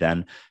perceive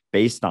them,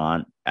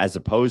 as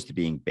opposed to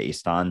being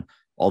based on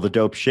all the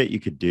dope shit you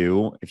could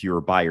do if you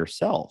were by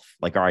yourself.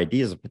 Like, our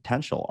ideas of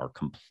potential are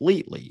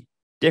completely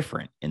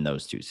different in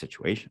those two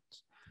situations.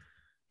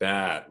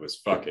 That was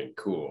fucking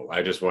cool.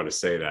 I just want to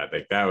say that.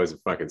 Like, that was a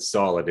fucking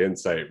solid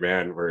insight,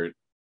 man, where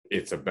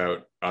it's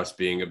about us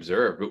being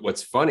observed. But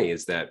what's funny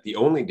is that the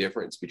only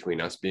difference between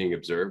us being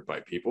observed by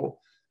people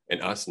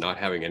and us not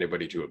having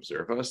anybody to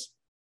observe us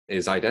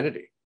is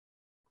identity.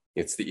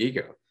 It's the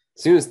ego.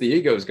 As soon as the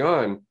ego is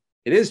gone,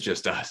 it is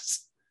just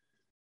us.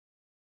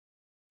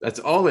 That's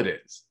all it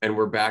is. And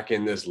we're back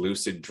in this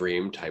lucid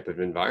dream type of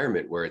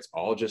environment where it's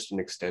all just an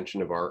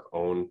extension of our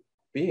own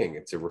being.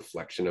 It's a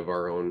reflection of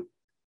our own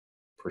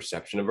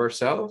perception of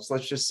ourselves,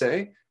 let's just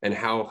say, and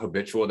how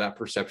habitual that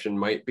perception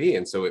might be.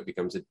 And so it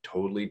becomes a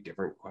totally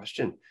different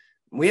question.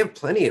 We have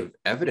plenty of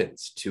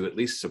evidence to at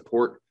least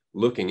support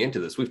looking into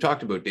this. We've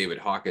talked about David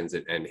Hawkins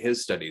and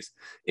his studies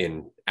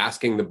in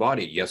asking the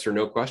body yes or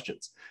no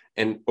questions,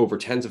 and over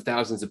tens of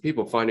thousands of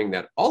people finding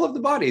that all of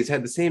the bodies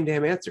had the same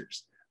damn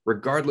answers,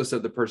 regardless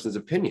of the person's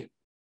opinion.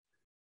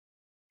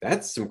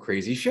 That's some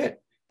crazy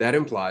shit. That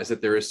implies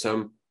that there is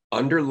some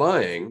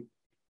underlying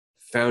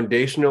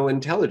foundational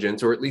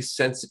intelligence, or at least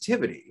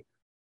sensitivity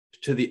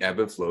to the ebb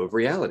and flow of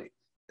reality.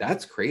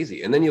 That's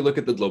crazy. And then you look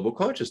at the Global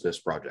Consciousness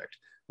Project,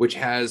 which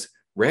has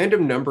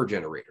random number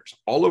generators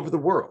all over the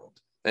world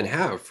and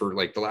have for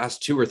like the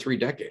last 2 or 3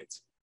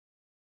 decades,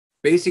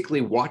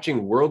 basically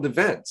watching world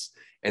events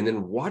and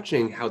then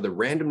watching how the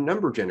random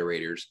number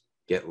generators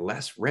get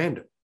less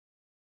random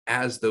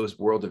as those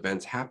world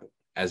events happen.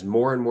 As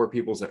more and more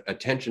people's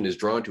attention is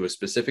drawn to a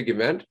specific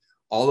event,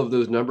 all of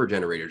those number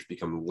generators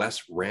become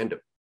less random.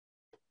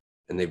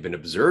 And they've been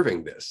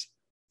observing this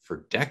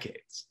for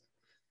decades.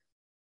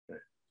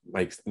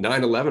 Like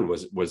 9/11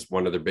 was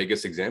one of the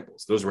biggest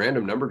examples. Those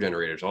random number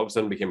generators all of a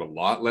sudden became a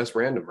lot less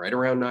random right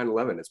around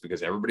 9/11. It's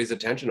because everybody's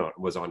attention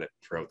was on it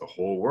throughout the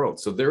whole world.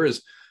 So there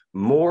is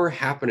more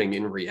happening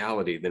in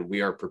reality than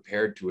we are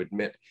prepared to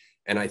admit.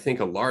 And I think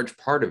a large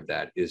part of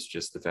that is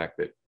just the fact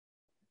that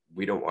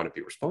we don't want to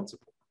be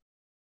responsible.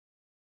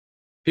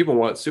 People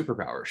want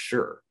superpowers,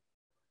 sure.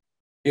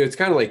 It's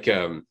kind of like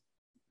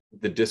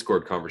the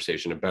Discord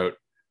conversation about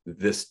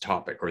this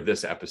topic or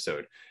this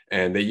episode.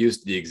 And they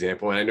used the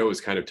example, and I know it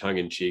was kind of tongue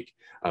in cheek,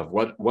 of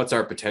what's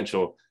our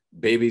potential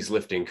babies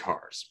lifting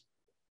cars.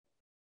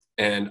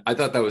 And I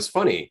thought that was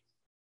funny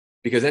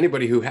because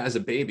anybody who has a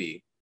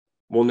baby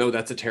will know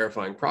that's a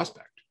terrifying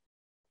prospect.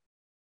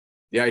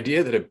 The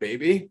idea that a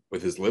baby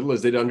with as little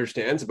as it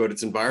understands about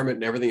its environment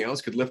and everything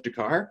else could lift a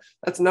car,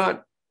 that's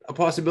not a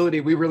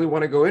possibility we really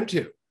want to go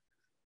into,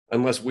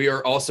 unless we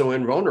are also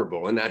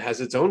invulnerable, and that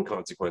has its own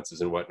consequences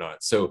and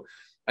whatnot. So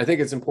I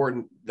think it's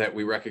important that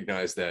we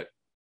recognize that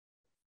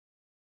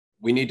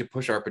we need to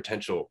push our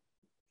potential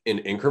in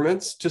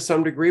increments to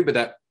some degree, but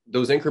that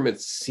those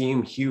increments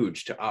seem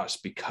huge to us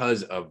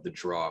because of the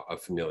draw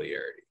of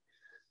familiarity.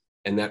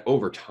 And that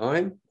over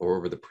time, or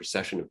over the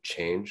procession of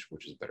change,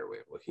 which is a better way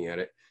of looking at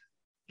it,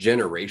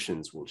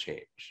 generations will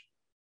change.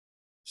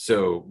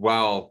 So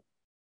while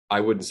I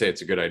wouldn't say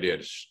it's a good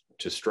idea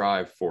to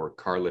strive for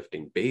car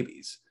lifting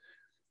babies,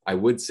 I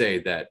would say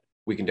that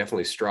we can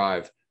definitely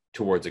strive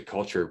towards a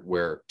culture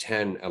where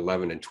 10,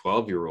 11, and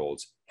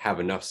 12-year-olds have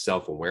enough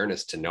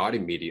self-awareness to not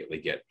immediately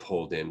get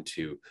pulled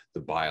into the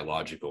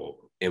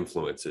biological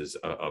influences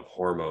of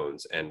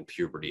hormones and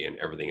puberty and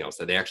everything else,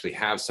 that they actually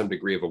have some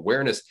degree of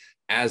awareness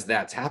as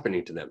that's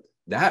happening to them.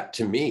 That,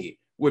 to me,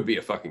 would be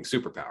a fucking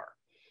superpower.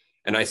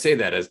 And I say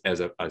that as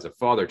a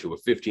father to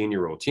a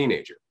 15-year-old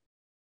teenager.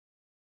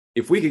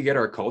 If we could get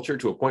our culture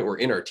to a point where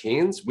in our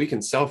teens, we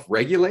can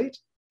self-regulate,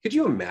 could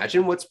you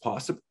imagine what's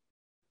possible?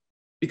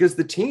 Because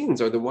the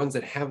teens are the ones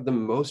that have the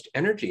most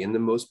energy and the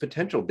most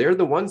potential. They're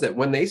the ones that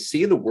when they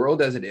see the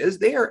world as it is,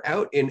 they are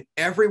out in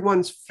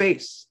everyone's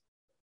face.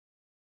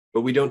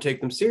 But we don't take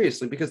them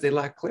seriously because they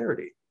lack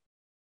clarity.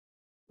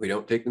 We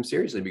don't take them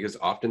seriously because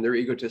often they're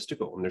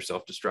egotistical and they're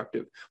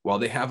self-destructive. While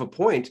they have a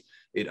point,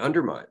 it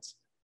undermines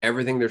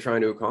everything they're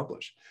trying to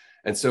accomplish.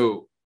 And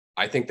so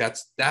I think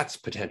that's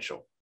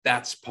potential.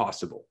 That's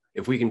possible.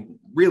 If we can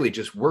really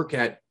just work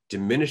at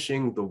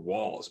diminishing the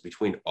walls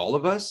between all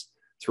of us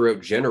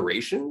throughout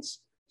generations,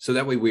 So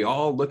that way we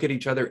all look at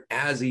each other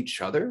as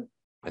each other.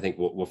 I think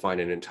we'll find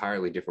an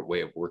entirely different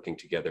way of working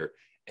together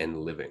and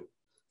living.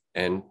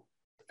 And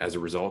as a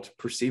result,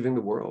 perceiving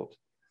the world.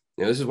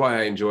 This is why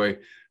I enjoy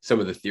some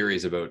of the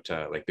theories about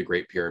like the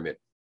Great Pyramid,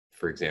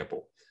 for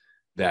example,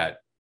 that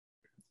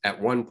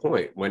at one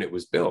point when it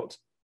was built,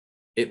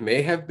 it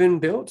may have been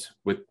built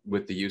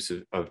with the use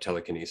of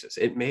telekinesis.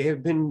 It may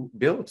have been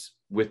built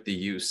with the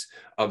use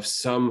of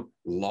some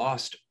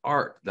lost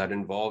art that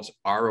involves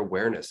our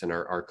awareness and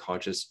our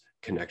conscious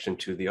connection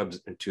to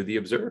the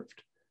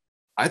observed.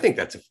 I think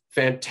that's a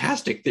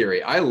fantastic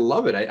theory. I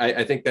love it.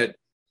 I think that,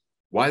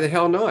 why the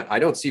hell not? I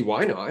don't see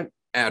why not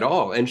at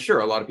all. And sure,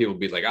 a lot of people will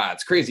be like,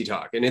 it's crazy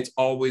talk. And it's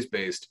always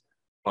based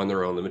on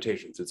their own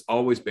limitations. It's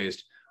always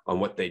based on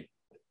what they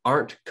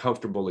aren't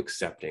comfortable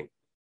accepting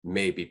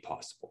may be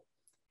possible.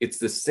 It's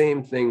the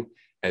same thing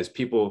as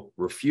people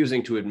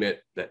refusing to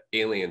admit that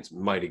aliens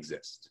might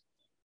exist.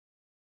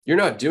 You're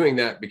not doing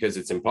that because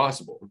it's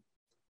impossible.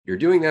 You're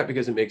doing that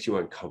because it makes you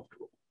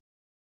uncomfortable.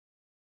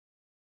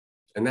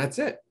 And that's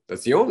it.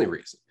 That's the only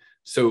reason.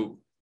 So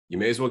you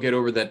may as well get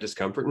over that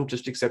discomfort and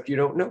just accept you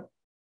don't know,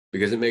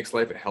 because it makes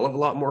life a hell of a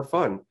lot more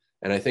fun.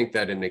 And I think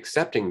that in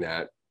accepting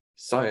that,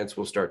 science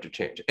will start to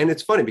change. And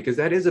it's funny because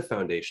that is a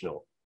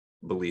foundational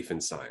belief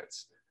in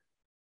science.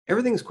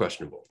 Everything's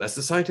questionable. That's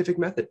the scientific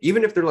method.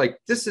 Even if they're like,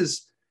 this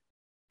is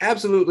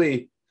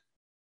absolutely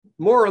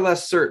more or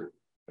less certain,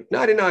 like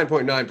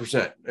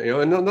 99.9%,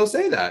 and they'll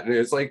say that. And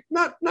it's like,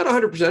 not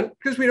 100%,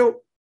 because we don't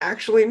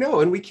actually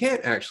know, and we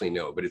can't actually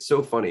know. But it's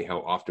so funny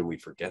how often we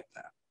forget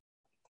that.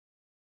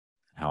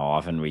 How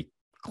often we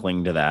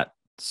cling to that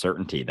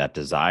certainty, that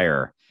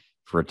desire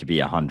for it to be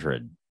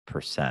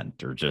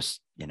 100%, or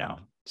just,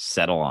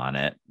 settle on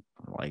it.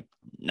 Like,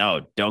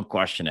 no, don't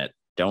question it.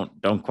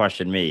 Don't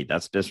question me.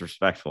 That's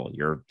disrespectful.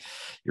 You're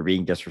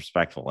being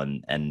disrespectful.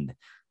 And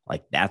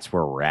like, that's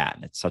where we're at.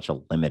 And it's such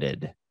a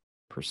limited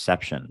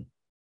perception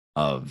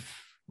of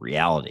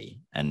reality.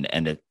 And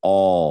it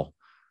all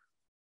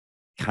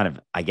kind of,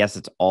 I guess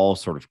it's all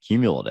sort of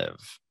cumulative,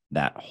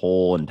 that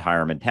whole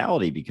entire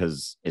mentality,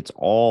 because it's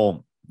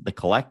all the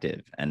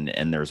collective,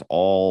 and there's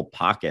all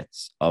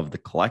pockets of the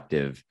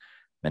collective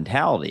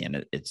mentality,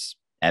 and it's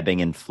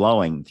ebbing and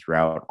flowing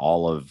throughout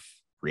all of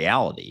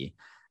reality.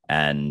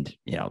 And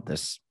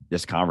this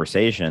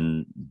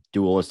conversation,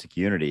 dualistic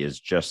unity, is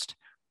just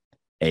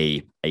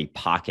a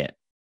pocket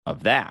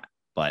of that.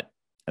 But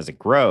as it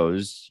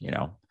grows,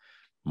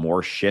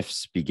 more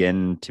shifts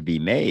begin to be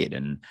made.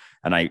 And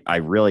I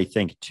really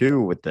think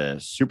too, with the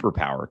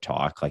superpower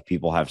talk, like,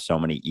 people have so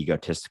many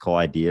egotistical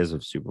ideas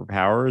of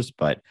superpowers,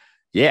 but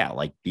yeah,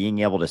 like being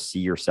able to see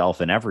yourself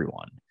in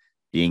everyone,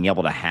 being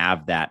able to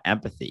have that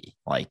empathy,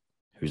 like,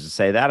 who's to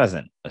say that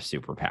isn't a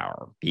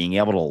superpower? Being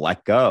able to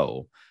let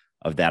go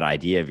of that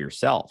idea of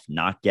yourself,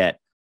 not get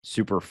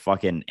super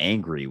fucking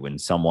angry when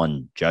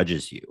someone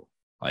judges you.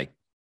 Like,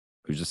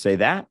 who's to say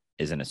that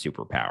isn't a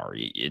superpower?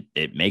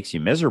 It makes you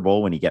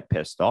miserable when you get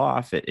pissed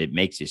off. It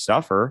makes you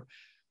suffer.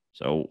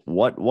 So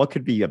what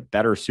could be a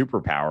better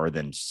superpower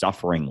than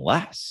suffering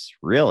less?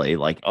 Really?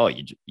 Like, oh,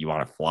 you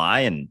want to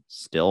fly and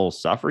still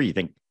suffer? You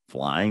think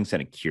flying's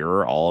going to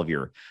cure all of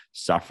your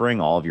suffering,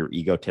 all of your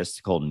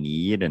egotistical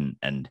need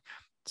and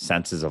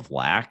senses of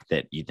lack,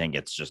 that you think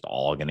it's just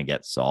all going to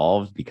get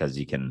solved because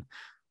you can,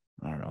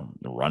 I don't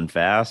know, run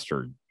fast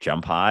or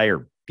jump high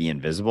or be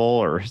invisible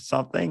or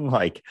something?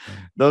 Like,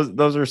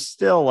 those are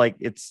still, like,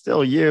 it's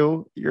still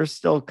you're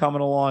still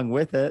coming along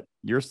with it.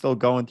 You're still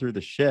going through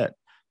the shit.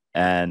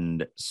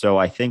 And so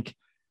I think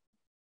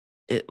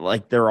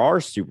there are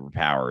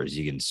superpowers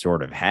you can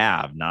sort of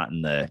have, not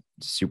in the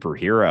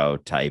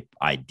superhero type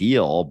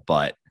ideal,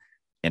 but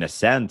in a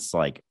sense,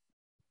 like,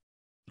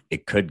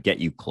 it could get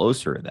you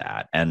closer to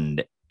that.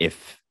 And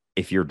if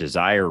your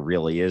desire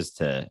really is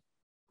to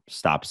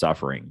stop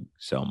suffering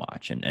so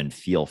much and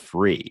feel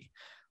free,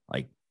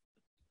 like,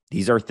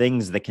 these are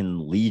things that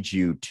can lead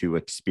you to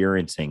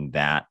experiencing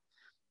that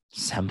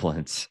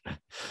semblance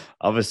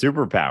of a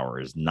superpower,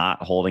 is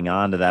not holding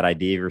on to that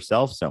idea of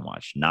yourself so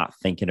much, not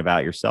thinking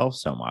about yourself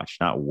so much,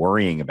 not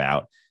worrying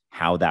about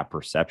how that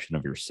perception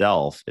of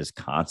yourself is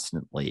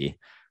constantly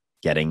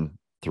getting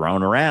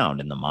thrown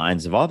around in the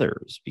minds of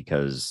others,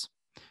 because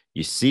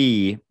you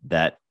see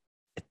that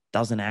it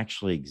doesn't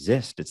actually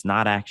exist. It's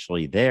not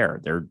actually there.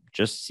 They're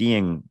just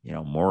seeing,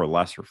 more or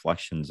less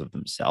reflections of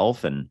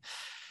themselves, and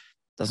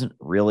doesn't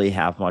really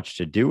have much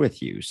to do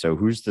with you. So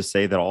who's to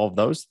say that all of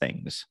those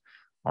things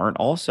aren't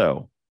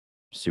also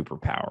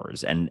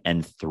superpowers?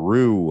 And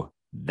through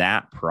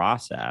that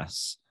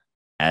process,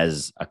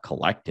 as a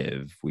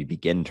collective, we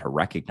begin to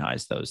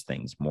recognize those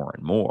things more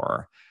and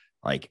more.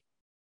 Like,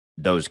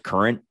 those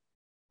current,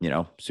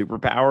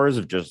 superpowers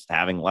of just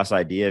having less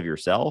idea of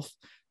yourself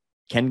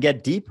can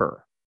get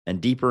deeper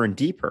and deeper and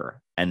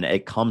deeper. And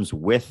it comes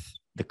with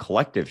the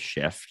collective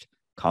shift,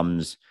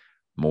 comes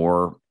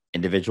more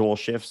individual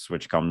shifts,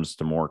 which comes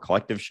to more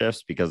collective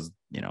shifts, because,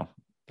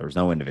 there's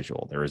no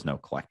individual, there is no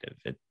collective.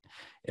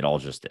 It all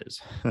just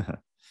is.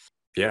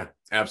 Yeah,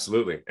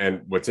 absolutely.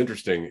 And what's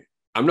interesting,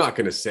 I'm not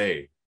going to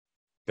say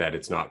that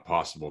it's not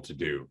possible to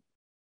do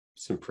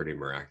some pretty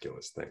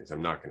miraculous things.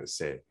 I'm not going to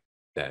say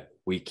that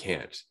we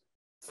can't,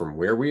 from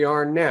where we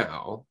are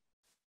now,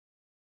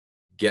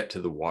 get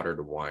to the water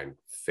to wine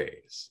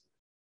phase,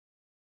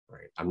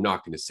 right? I'm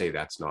not going to say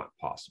that's not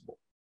possible,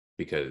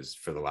 because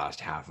for the last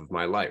half of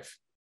my life,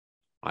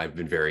 I've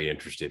been very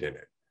interested in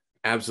it.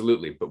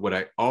 Absolutely. But what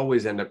I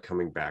always end up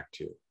coming back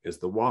to is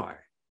the why.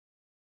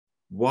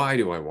 Why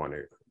do I want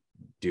to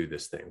do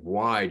this thing?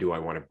 Why do I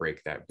want to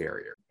break that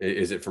barrier?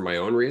 Is it for my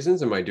own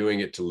reasons? Am I doing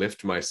it to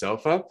lift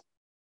myself up,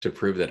 to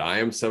prove that I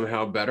am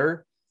somehow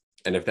better?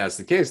 And if that's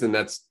the case, then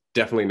that's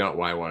definitely not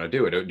why I want to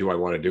do it. Do I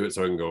want to do it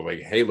so I can go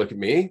like, hey, look at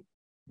me?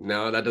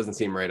 No, that doesn't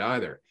seem right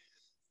either.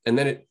 And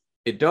then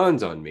it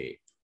dawns on me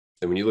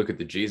that when you look at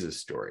the Jesus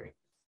story,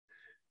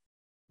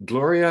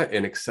 Gloria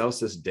in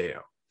excelsis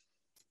Deo,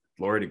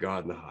 glory to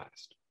God in the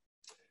highest.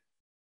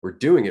 We're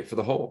doing it for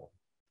the whole.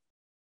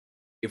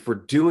 If we're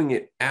doing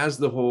it as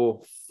the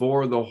whole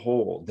for the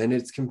whole, then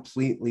it's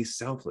completely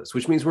selfless,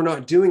 which means we're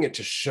not doing it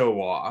to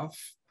show off.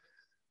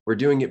 We're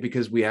doing it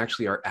because we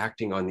actually are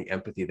acting on the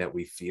empathy that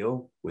we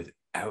feel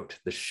without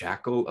the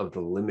shackle of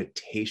the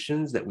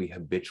limitations that we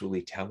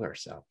habitually tell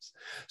ourselves.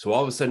 So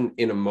all of a sudden,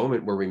 in a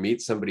moment where we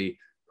meet somebody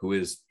who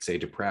is, say,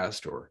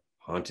 depressed or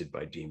haunted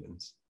by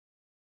demons,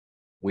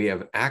 we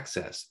have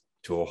access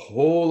to a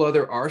whole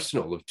other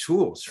arsenal of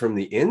tools from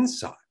the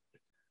inside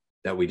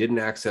that we didn't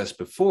access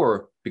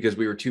before because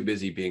we were too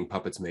busy being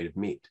puppets made of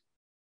meat.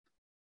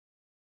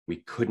 We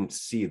couldn't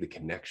see the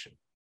connection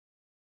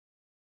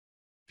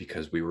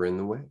because we were in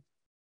the way.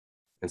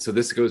 And so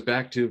this goes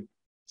back to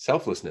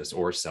selflessness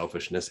or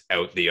selfishness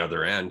out the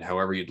other end,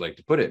 however you'd like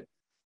to put it.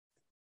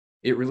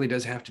 It really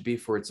does have to be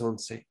for its own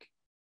sake,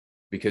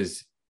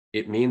 because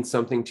it means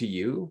something to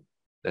you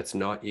that's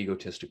not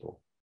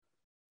egotistical.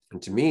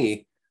 And to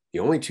me, the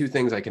only two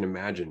things I can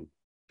imagine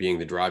being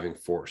the driving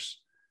force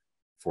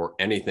for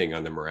anything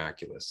on the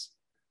miraculous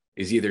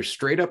is either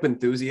straight up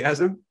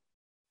enthusiasm,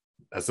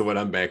 that's the one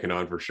I'm banking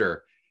on for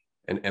sure,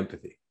 and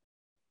empathy.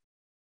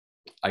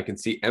 I can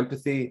see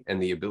empathy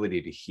and the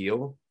ability to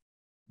heal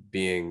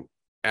being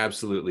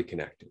absolutely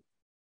connected.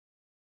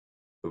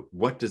 But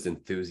what does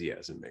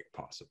enthusiasm make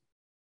possible?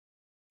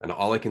 And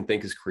all I can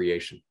think is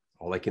creation.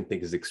 All I can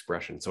think is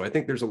expression. So I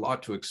think there's a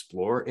lot to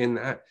explore in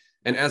that.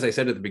 And as I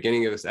said at the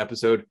beginning of this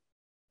episode,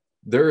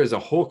 there is a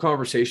whole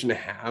conversation to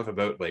have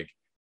about like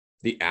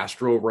the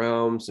astral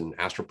realms and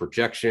astral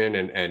projection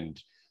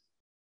and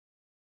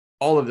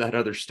all of that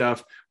other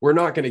stuff. We're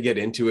not going to get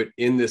into it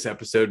in this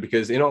episode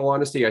because, in all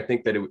honesty, I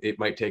think that it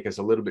might take us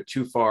a little bit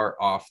too far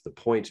off the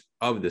point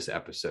of this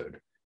episode,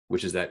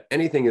 which is that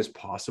anything is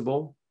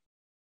possible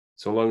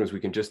so long as we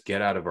can just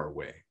get out of our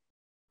way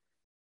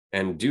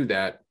and do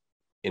that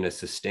in a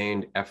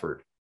sustained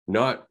effort,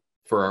 not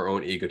for our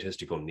own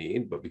egotistical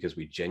need, but because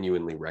we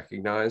genuinely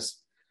recognize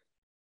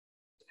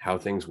how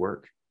things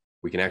work.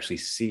 We can actually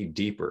see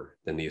deeper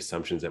than the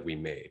assumptions that we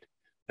made,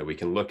 that we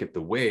can look at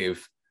the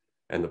wave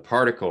and the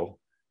particle,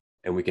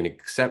 and we can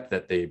accept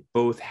that they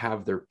both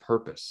have their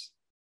purpose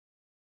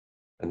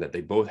and that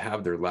they both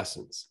have their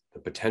lessons. The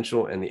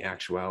potential and the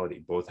actuality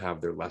both have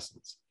their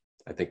lessons.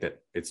 I think that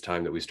it's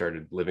time that we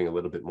started living a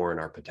little bit more in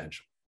our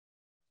potential.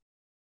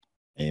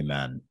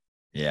 Amen.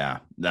 Yeah.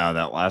 Now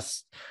that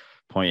last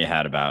point you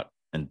had about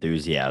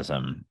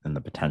enthusiasm and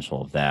the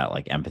potential of that,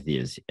 like empathy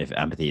is, if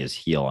empathy is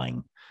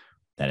healing,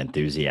 that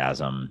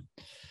enthusiasm,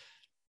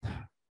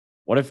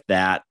 what if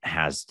that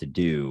has to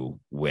do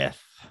with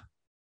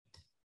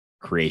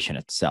creation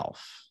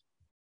itself?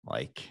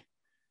 Like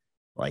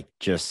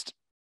just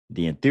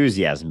the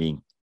enthusiasm,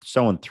 being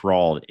so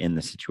enthralled in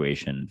the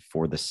situation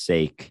for the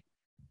sake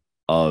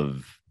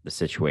of the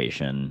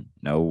situation,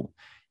 no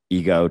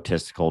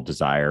egotistical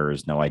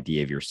desires, no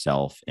idea of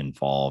yourself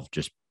involved,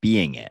 just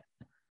being it.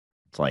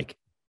 It's like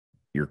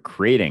you're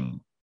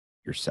creating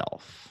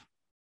yourself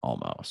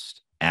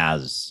almost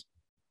as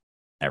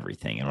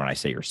everything. And when I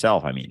say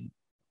yourself, I mean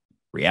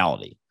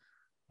reality.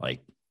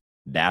 Like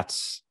that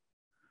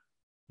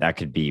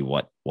could be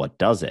what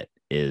does it,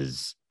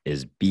 is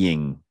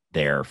being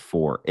there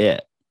for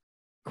it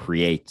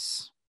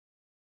creates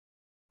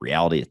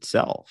reality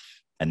itself.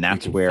 And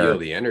that's where feel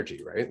the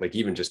energy, right? Like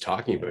even just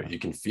talking about it, you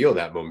can feel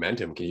that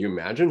momentum. Can you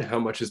imagine how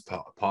much is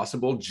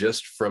possible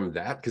just from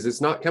that? Because it's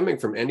not coming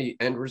from any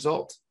end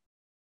result.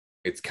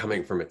 It's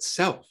coming from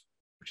itself,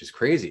 which is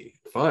crazy,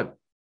 fun.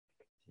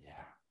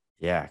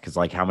 Yeah. Because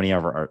like how many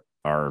of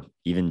our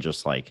even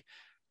just like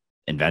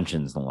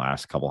inventions in the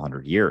last couple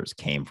hundred years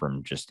came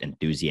from just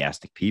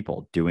enthusiastic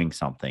people doing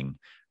something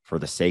for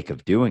the sake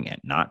of doing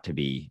it, not to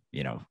be,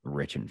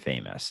 rich and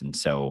famous. And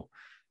so,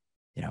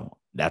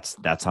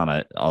 that's on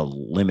a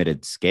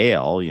limited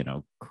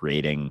scale,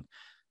 creating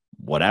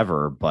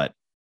whatever, but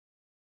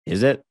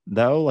is it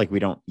though? Like we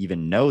don't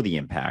even know the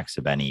impacts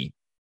of any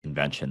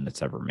invention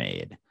that's ever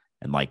made.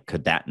 And like,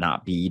 could that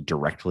not be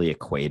directly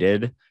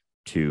equated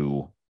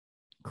to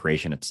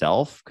creation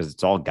itself? Because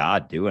it's all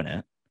God doing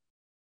it,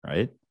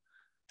 right?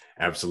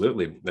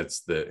 Absolutely.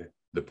 That's the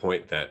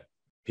point that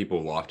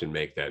people will often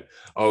make, that,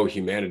 oh,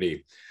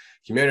 humanity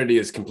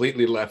is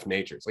completely left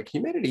nature. It's like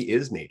humanity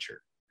is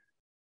nature.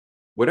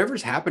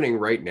 Whatever's happening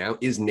right now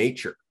is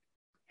nature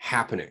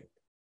happening.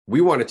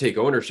 We want to take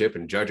ownership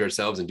and judge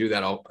ourselves and do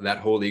that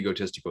whole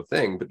egotistical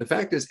thing. But the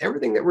fact is,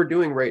 everything that we're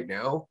doing right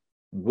now,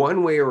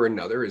 one way or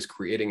another, is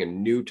creating a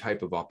new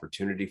type of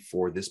opportunity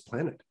for this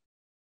planet.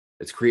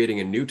 It's creating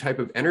a new type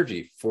of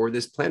energy for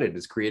this planet.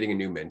 It's creating a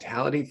new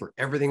mentality for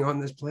everything on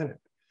this planet.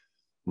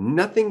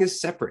 Nothing is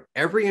separate.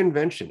 Every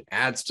invention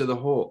adds to the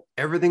whole.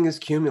 Everything is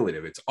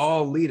cumulative. It's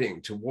all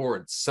leading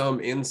towards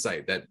some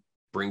insight that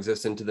brings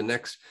us into the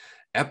next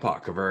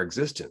epoch of our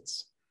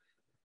existence.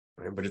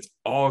 Right? But it's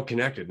all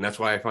connected. And that's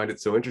why I find it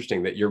so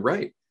interesting that you're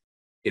right.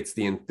 It's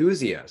the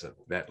enthusiasm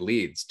that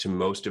leads to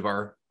most of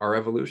our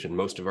evolution,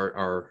 most of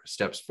our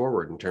steps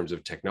forward in terms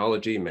of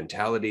technology,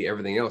 mentality,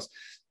 everything else.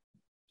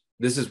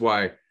 This is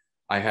why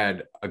I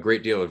had a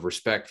great deal of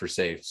respect for,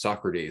 say,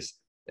 Socrates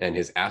and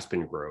his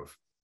Aspen Grove,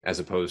 as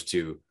opposed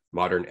to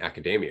modern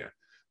academia,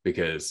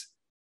 because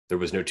there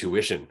was no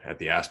tuition at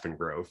the Aspen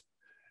Grove,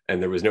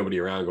 and there was nobody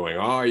around going,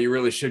 oh, you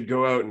really should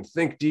go out and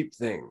think deep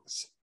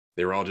things.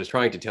 They were all just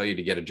trying to tell you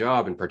to get a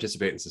job and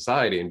participate in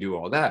society and do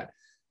all that.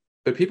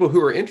 But people who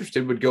were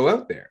interested would go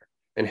out there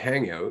and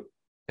hang out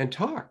and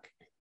talk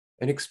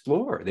and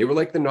explore. They were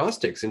like the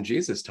Gnostics in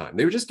Jesus' time.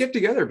 They would just get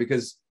together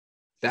because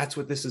that's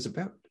what this is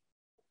about.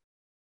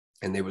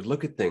 And they would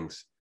look at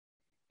things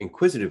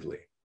inquisitively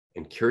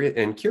and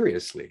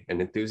curiously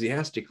and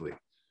enthusiastically.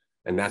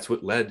 And that's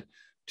what led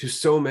to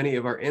so many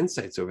of our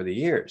insights over the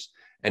years.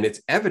 And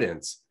it's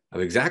evidence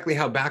of exactly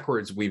how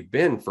backwards we've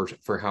been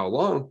for how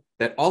long,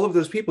 that all of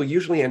those people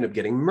usually end up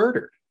getting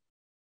murdered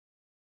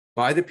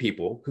by the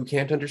people who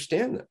can't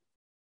understand them.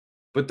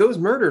 But those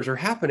murders are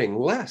happening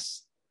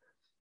less.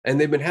 And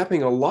they've been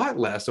happening a lot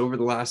less over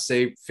the last,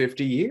 say,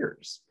 50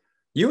 years.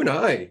 You and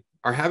I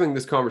are having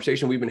this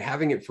conversation. We've been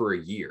having it for a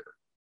year.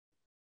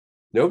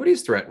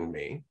 Nobody's threatened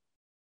me.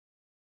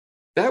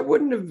 That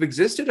wouldn't have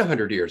existed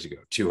 100 years ago,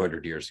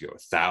 200 years ago,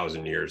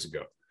 1,000 years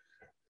ago.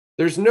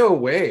 There's no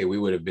way we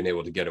would have been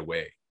able to get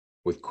away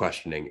with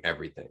questioning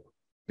everything,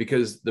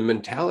 because the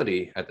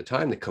mentality at the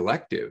time, the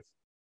collective,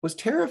 was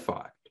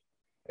terrified.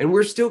 And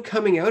we're still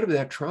coming out of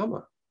that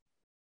trauma.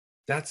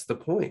 That's the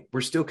point.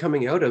 We're still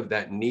coming out of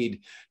that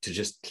need to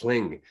just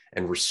cling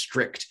and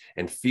restrict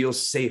and feel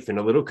safe in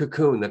a little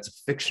cocoon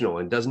that's fictional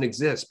and doesn't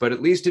exist, but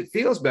at least it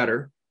feels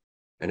better.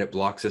 And it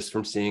blocks us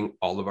from seeing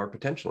all of our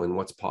potential and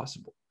what's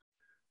possible.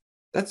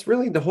 That's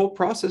really the whole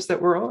process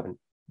that we're on.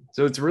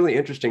 So it's a really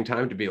interesting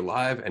time to be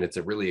alive, and it's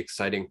a really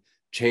exciting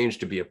change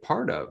to be a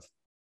part of,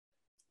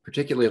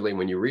 particularly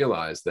when you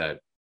realize that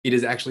it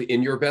is actually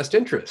in your best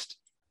interest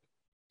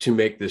to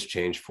make this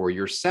change for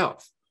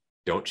yourself.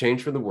 Don't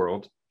change for the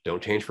world.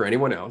 Don't change for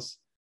anyone else.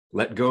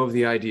 Let go of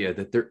the idea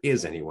that there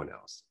is anyone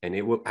else, and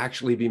it will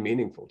actually be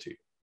meaningful to you.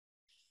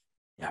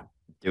 Yeah,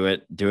 do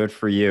it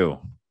for you,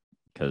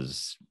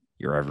 because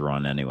you're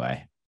everyone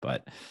anyway.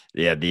 But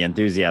yeah, the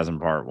enthusiasm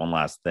part, one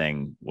last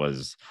thing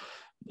was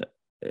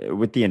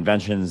with the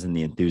inventions and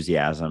the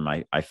enthusiasm,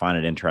 I find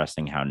it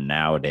interesting how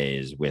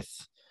nowadays, with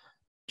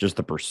just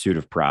the pursuit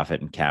of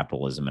profit and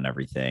capitalism and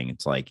everything,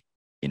 it's like,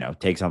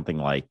 take something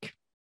like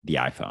the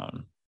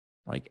iPhone.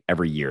 Like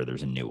every year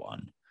there's a new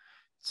one.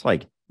 It's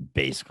like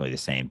basically the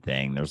same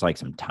thing. There's like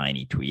some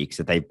tiny tweaks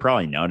that they've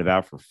probably known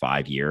about for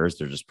 5 years.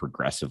 They're just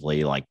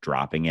progressively like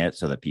dropping it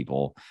so that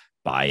people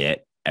buy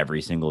it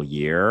every single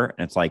year. And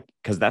it's like,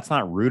 because that's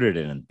not rooted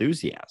in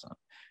enthusiasm.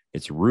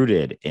 It's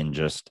rooted in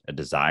just a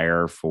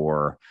desire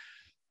for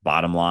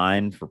bottom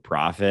line, for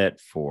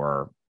profit,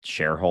 for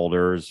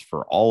shareholders,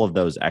 for all of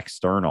those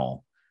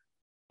external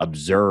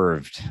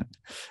observed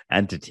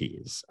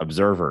entities,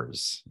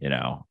 observers,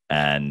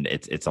 and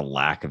it's a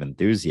lack of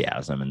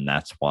enthusiasm. And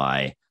that's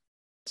why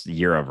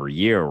year over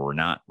year, we're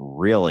not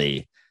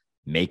really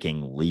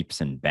making leaps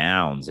and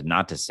bounds. And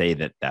not to say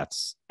that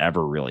that's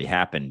ever really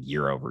happened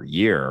year over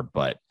year,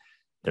 but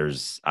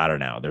there's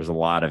a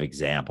lot of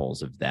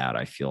examples of that.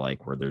 I feel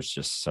like where there's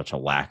just such a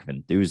lack of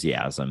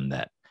enthusiasm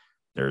that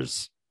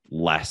there's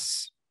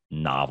less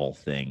novel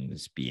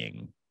things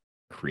being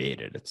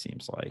created, it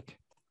seems like.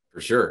 For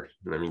sure.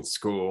 I mean,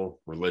 school,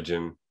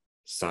 religion,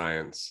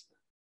 science,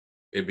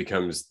 it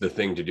becomes the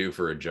thing to do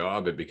for a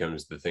job. It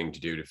becomes the thing to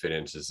do to fit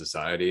into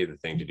society, the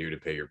thing to do to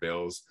pay your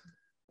bills,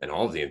 and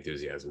all of the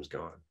enthusiasm's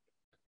gone.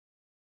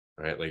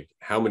 Right? Like,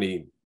 how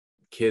many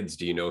kids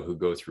do you know who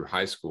go through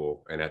high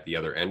school and at the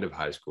other end of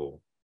high school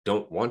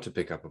don't want to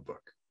pick up a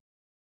book?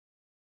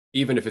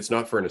 Even if it's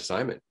not for an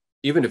assignment,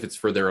 even if it's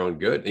for their own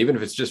good, even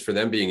if it's just for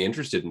them being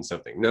interested in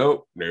something.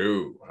 No,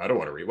 I don't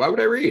want to read. Why would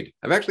I read?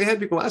 I've actually had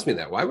people ask me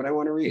that. Why would I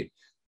want to read?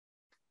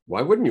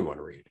 Why wouldn't you want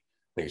to read?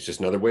 I think it's just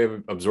another way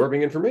of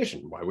absorbing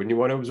information. Why wouldn't you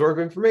want to absorb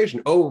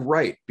information? Oh,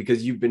 right.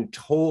 Because you've been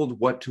told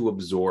what to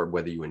absorb,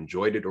 whether you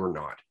enjoyed it or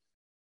not,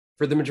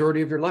 for the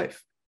majority of your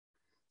life.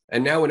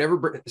 And now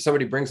whenever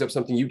somebody brings up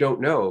something you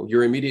don't know,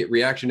 your immediate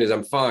reaction is,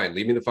 I'm fine.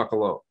 Leave me the fuck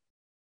alone.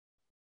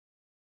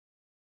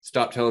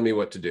 Stop telling me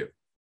what to do.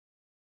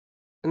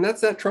 And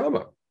that's that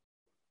trauma.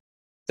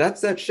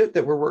 That's that shit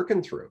that we're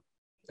working through.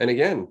 And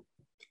again,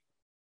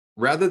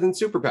 rather than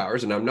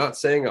superpowers, and I'm not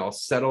saying I'll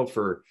settle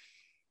for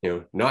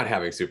not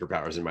having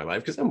superpowers in my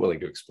life, because I'm willing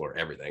to explore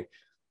everything.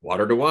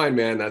 Water to wine,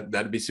 man,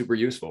 that'd be super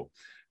useful.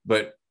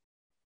 But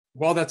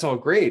while that's all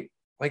great,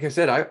 like I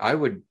said, I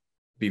would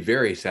be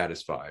very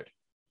satisfied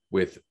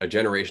with a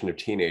generation of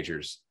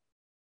teenagers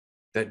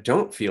that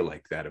don't feel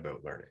like that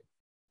about learning,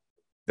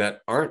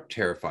 that aren't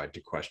terrified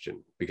to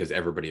question because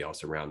everybody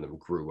else around them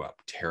grew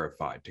up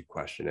terrified to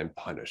question and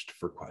punished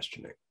for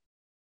questioning.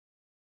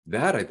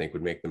 That, I think,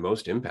 would make the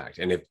most impact.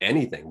 And if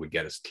anything, would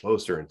get us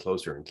closer and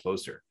closer and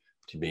closer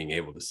to being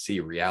able to see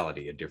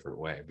reality a different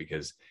way.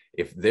 Because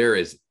if there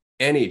is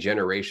any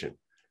generation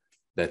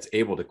that's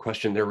able to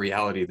question their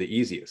reality the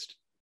easiest,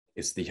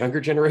 it's the younger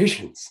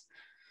generations,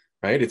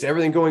 right? It's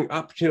everything going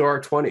up to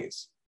our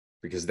 20s,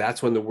 because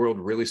that's when the world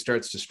really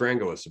starts to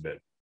strangle us a bit.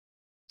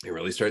 It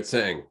really starts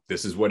saying,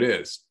 this is what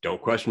is.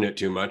 Don't question it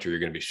too much or you're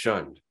going to be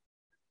shunned.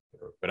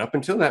 But up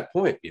until that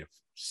point, we have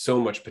so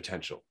much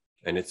potential.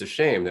 And it's a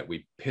shame that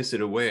we piss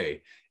it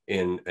away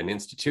in an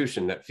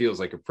institution that feels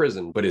like a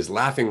prison, but is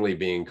laughingly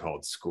being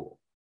called school.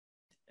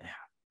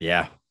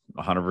 Yeah,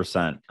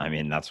 100%. I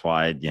mean, that's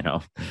why,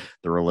 the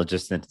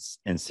religious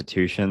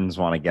institutions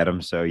want to get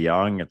them so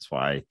young. It's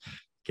why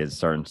kids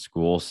start in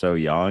school so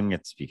young.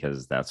 It's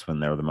because that's when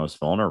they're the most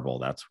vulnerable.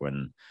 That's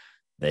when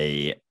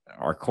they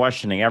are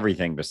questioning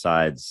everything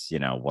besides,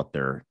 what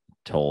they're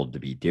told to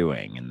be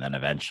doing. And then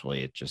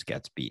eventually it just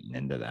gets beaten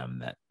into them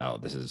that, oh,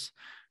 this is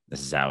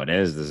how it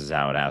is. This is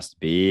how it has to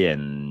be.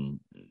 And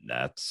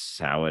that's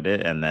how it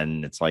is. And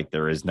then it's like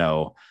there is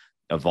no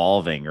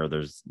evolving, or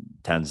there's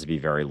tends to be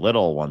very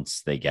little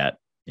once they get,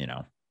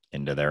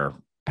 into their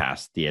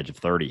past the age of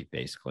 30.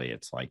 Basically,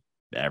 it's like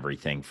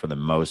everything for the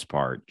most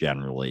part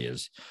generally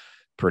is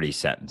pretty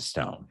set in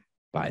stone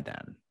by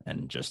then,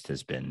 and just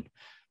has been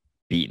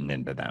beaten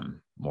into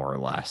them more or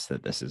less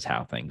that this is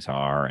how things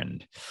are,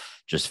 and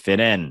just fit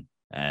in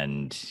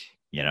and,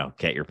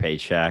 get your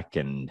paycheck,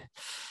 and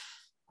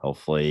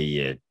hopefully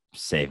you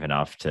save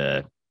enough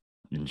to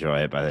enjoy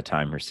it by the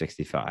time you're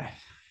 65.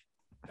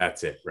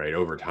 That's it, right?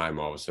 Over time,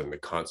 all of a sudden, the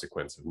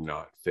consequence of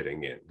not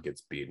fitting in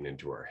gets beaten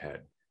into our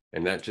head.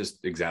 And that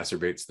just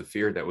exacerbates the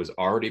fear that was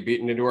already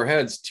beaten into our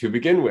heads to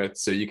begin with.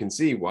 So you can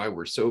see why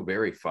we're so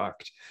very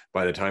fucked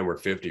by the time we're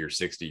 50 or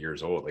 60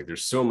 years old. Like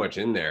there's so much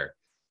in there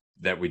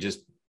that we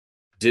just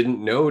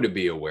didn't know to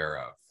be aware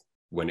of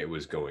when it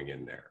was going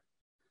in there.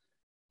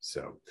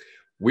 So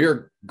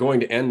we're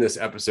going to end this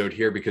episode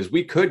here because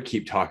we could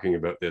keep talking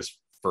about this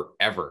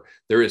forever.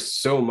 There is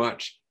so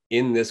much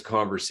in this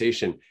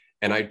conversation.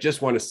 And I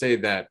just want to say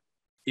that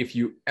if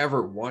you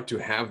ever want to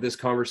have this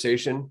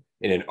conversation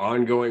in an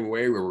ongoing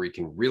way where we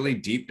can really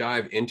deep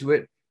dive into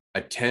it,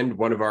 attend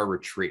one of our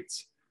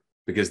retreats,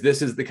 because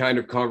this is the kind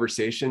of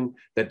conversation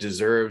that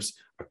deserves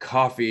a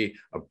coffee,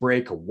 a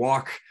break, a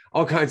walk,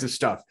 all kinds of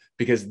stuff,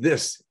 because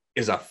this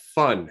is a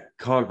fun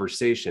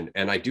conversation.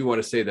 And I do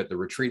want to say that the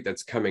retreat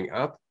that's coming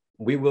up,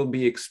 we will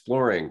be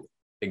exploring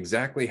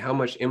exactly how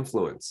much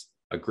influence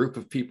a group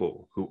of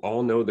people who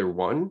all know they're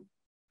one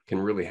can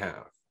really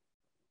have,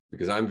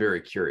 because I'm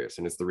very curious.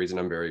 And it's the reason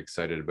I'm very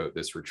excited about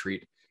this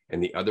retreat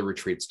and the other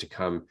retreats to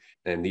come,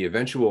 and the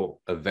eventual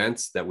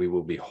events that we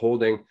will be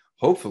holding,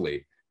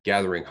 hopefully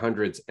gathering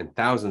hundreds and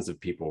thousands of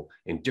people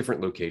in different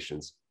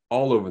locations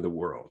all over the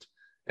world,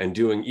 and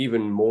doing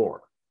even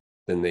more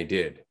than they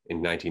did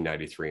in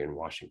 1993 in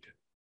Washington,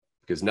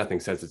 because nothing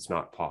says it's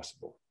not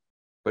possible.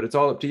 But it's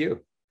all up to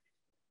you.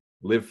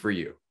 Live for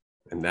you,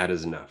 and that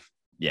is enough.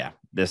 Yeah,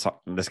 this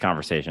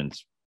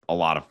conversation's a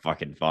lot of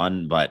fucking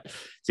fun, but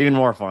it's even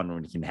more fun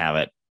when you can have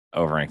it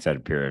over an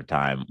extended period of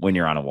time. When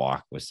you're on a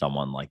walk with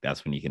someone, like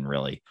that's when you can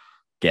really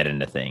get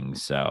into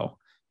things. So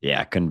yeah,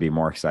 I couldn't be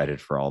more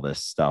excited for all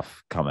this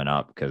stuff coming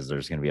up, because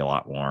there's going to be a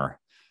lot more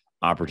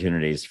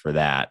opportunities for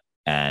that.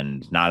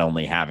 And not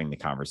only having the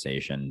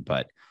conversation,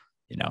 but,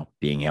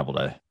 being able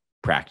to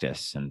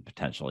practice and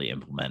potentially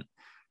implement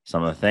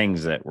some of the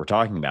things that we're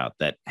talking about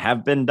that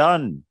have been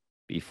done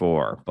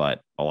before,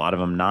 but a lot of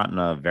them not in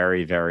a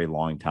very, very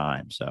long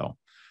time. So,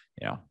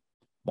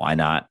 why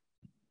not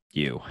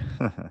you?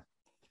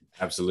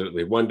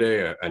 Absolutely. One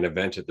day, an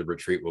event at the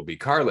retreat will be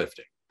car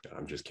lifting. No,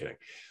 I'm just kidding.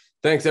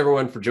 Thanks,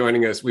 everyone, for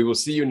joining us. We will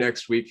see you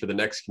next week for the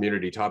next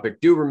community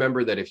topic. Do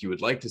remember that if you would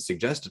like to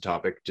suggest a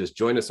topic, just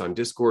join us on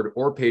Discord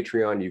or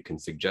Patreon. You can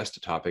suggest a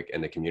topic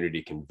and the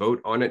community can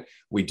vote on it.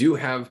 We do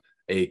have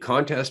a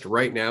contest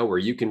right now where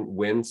you can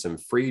win some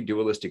free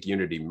Dualistic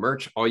Unity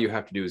merch. All you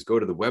have to do is go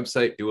to the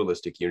website,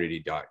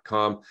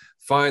 dualisticunity.com,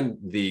 find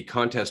the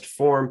contest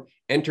form,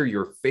 enter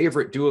your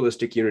favorite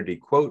Dualistic Unity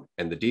quote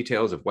and the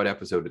details of what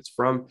episode it's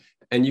from,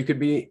 and you could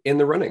be in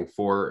the running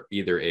for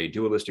either a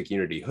Dualistic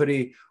Unity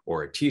hoodie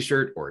or a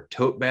t-shirt or a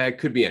tote bag,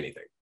 could be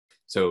anything.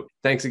 So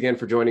thanks again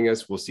for joining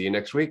us. We'll see you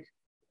next week.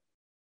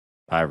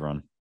 Bye,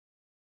 everyone.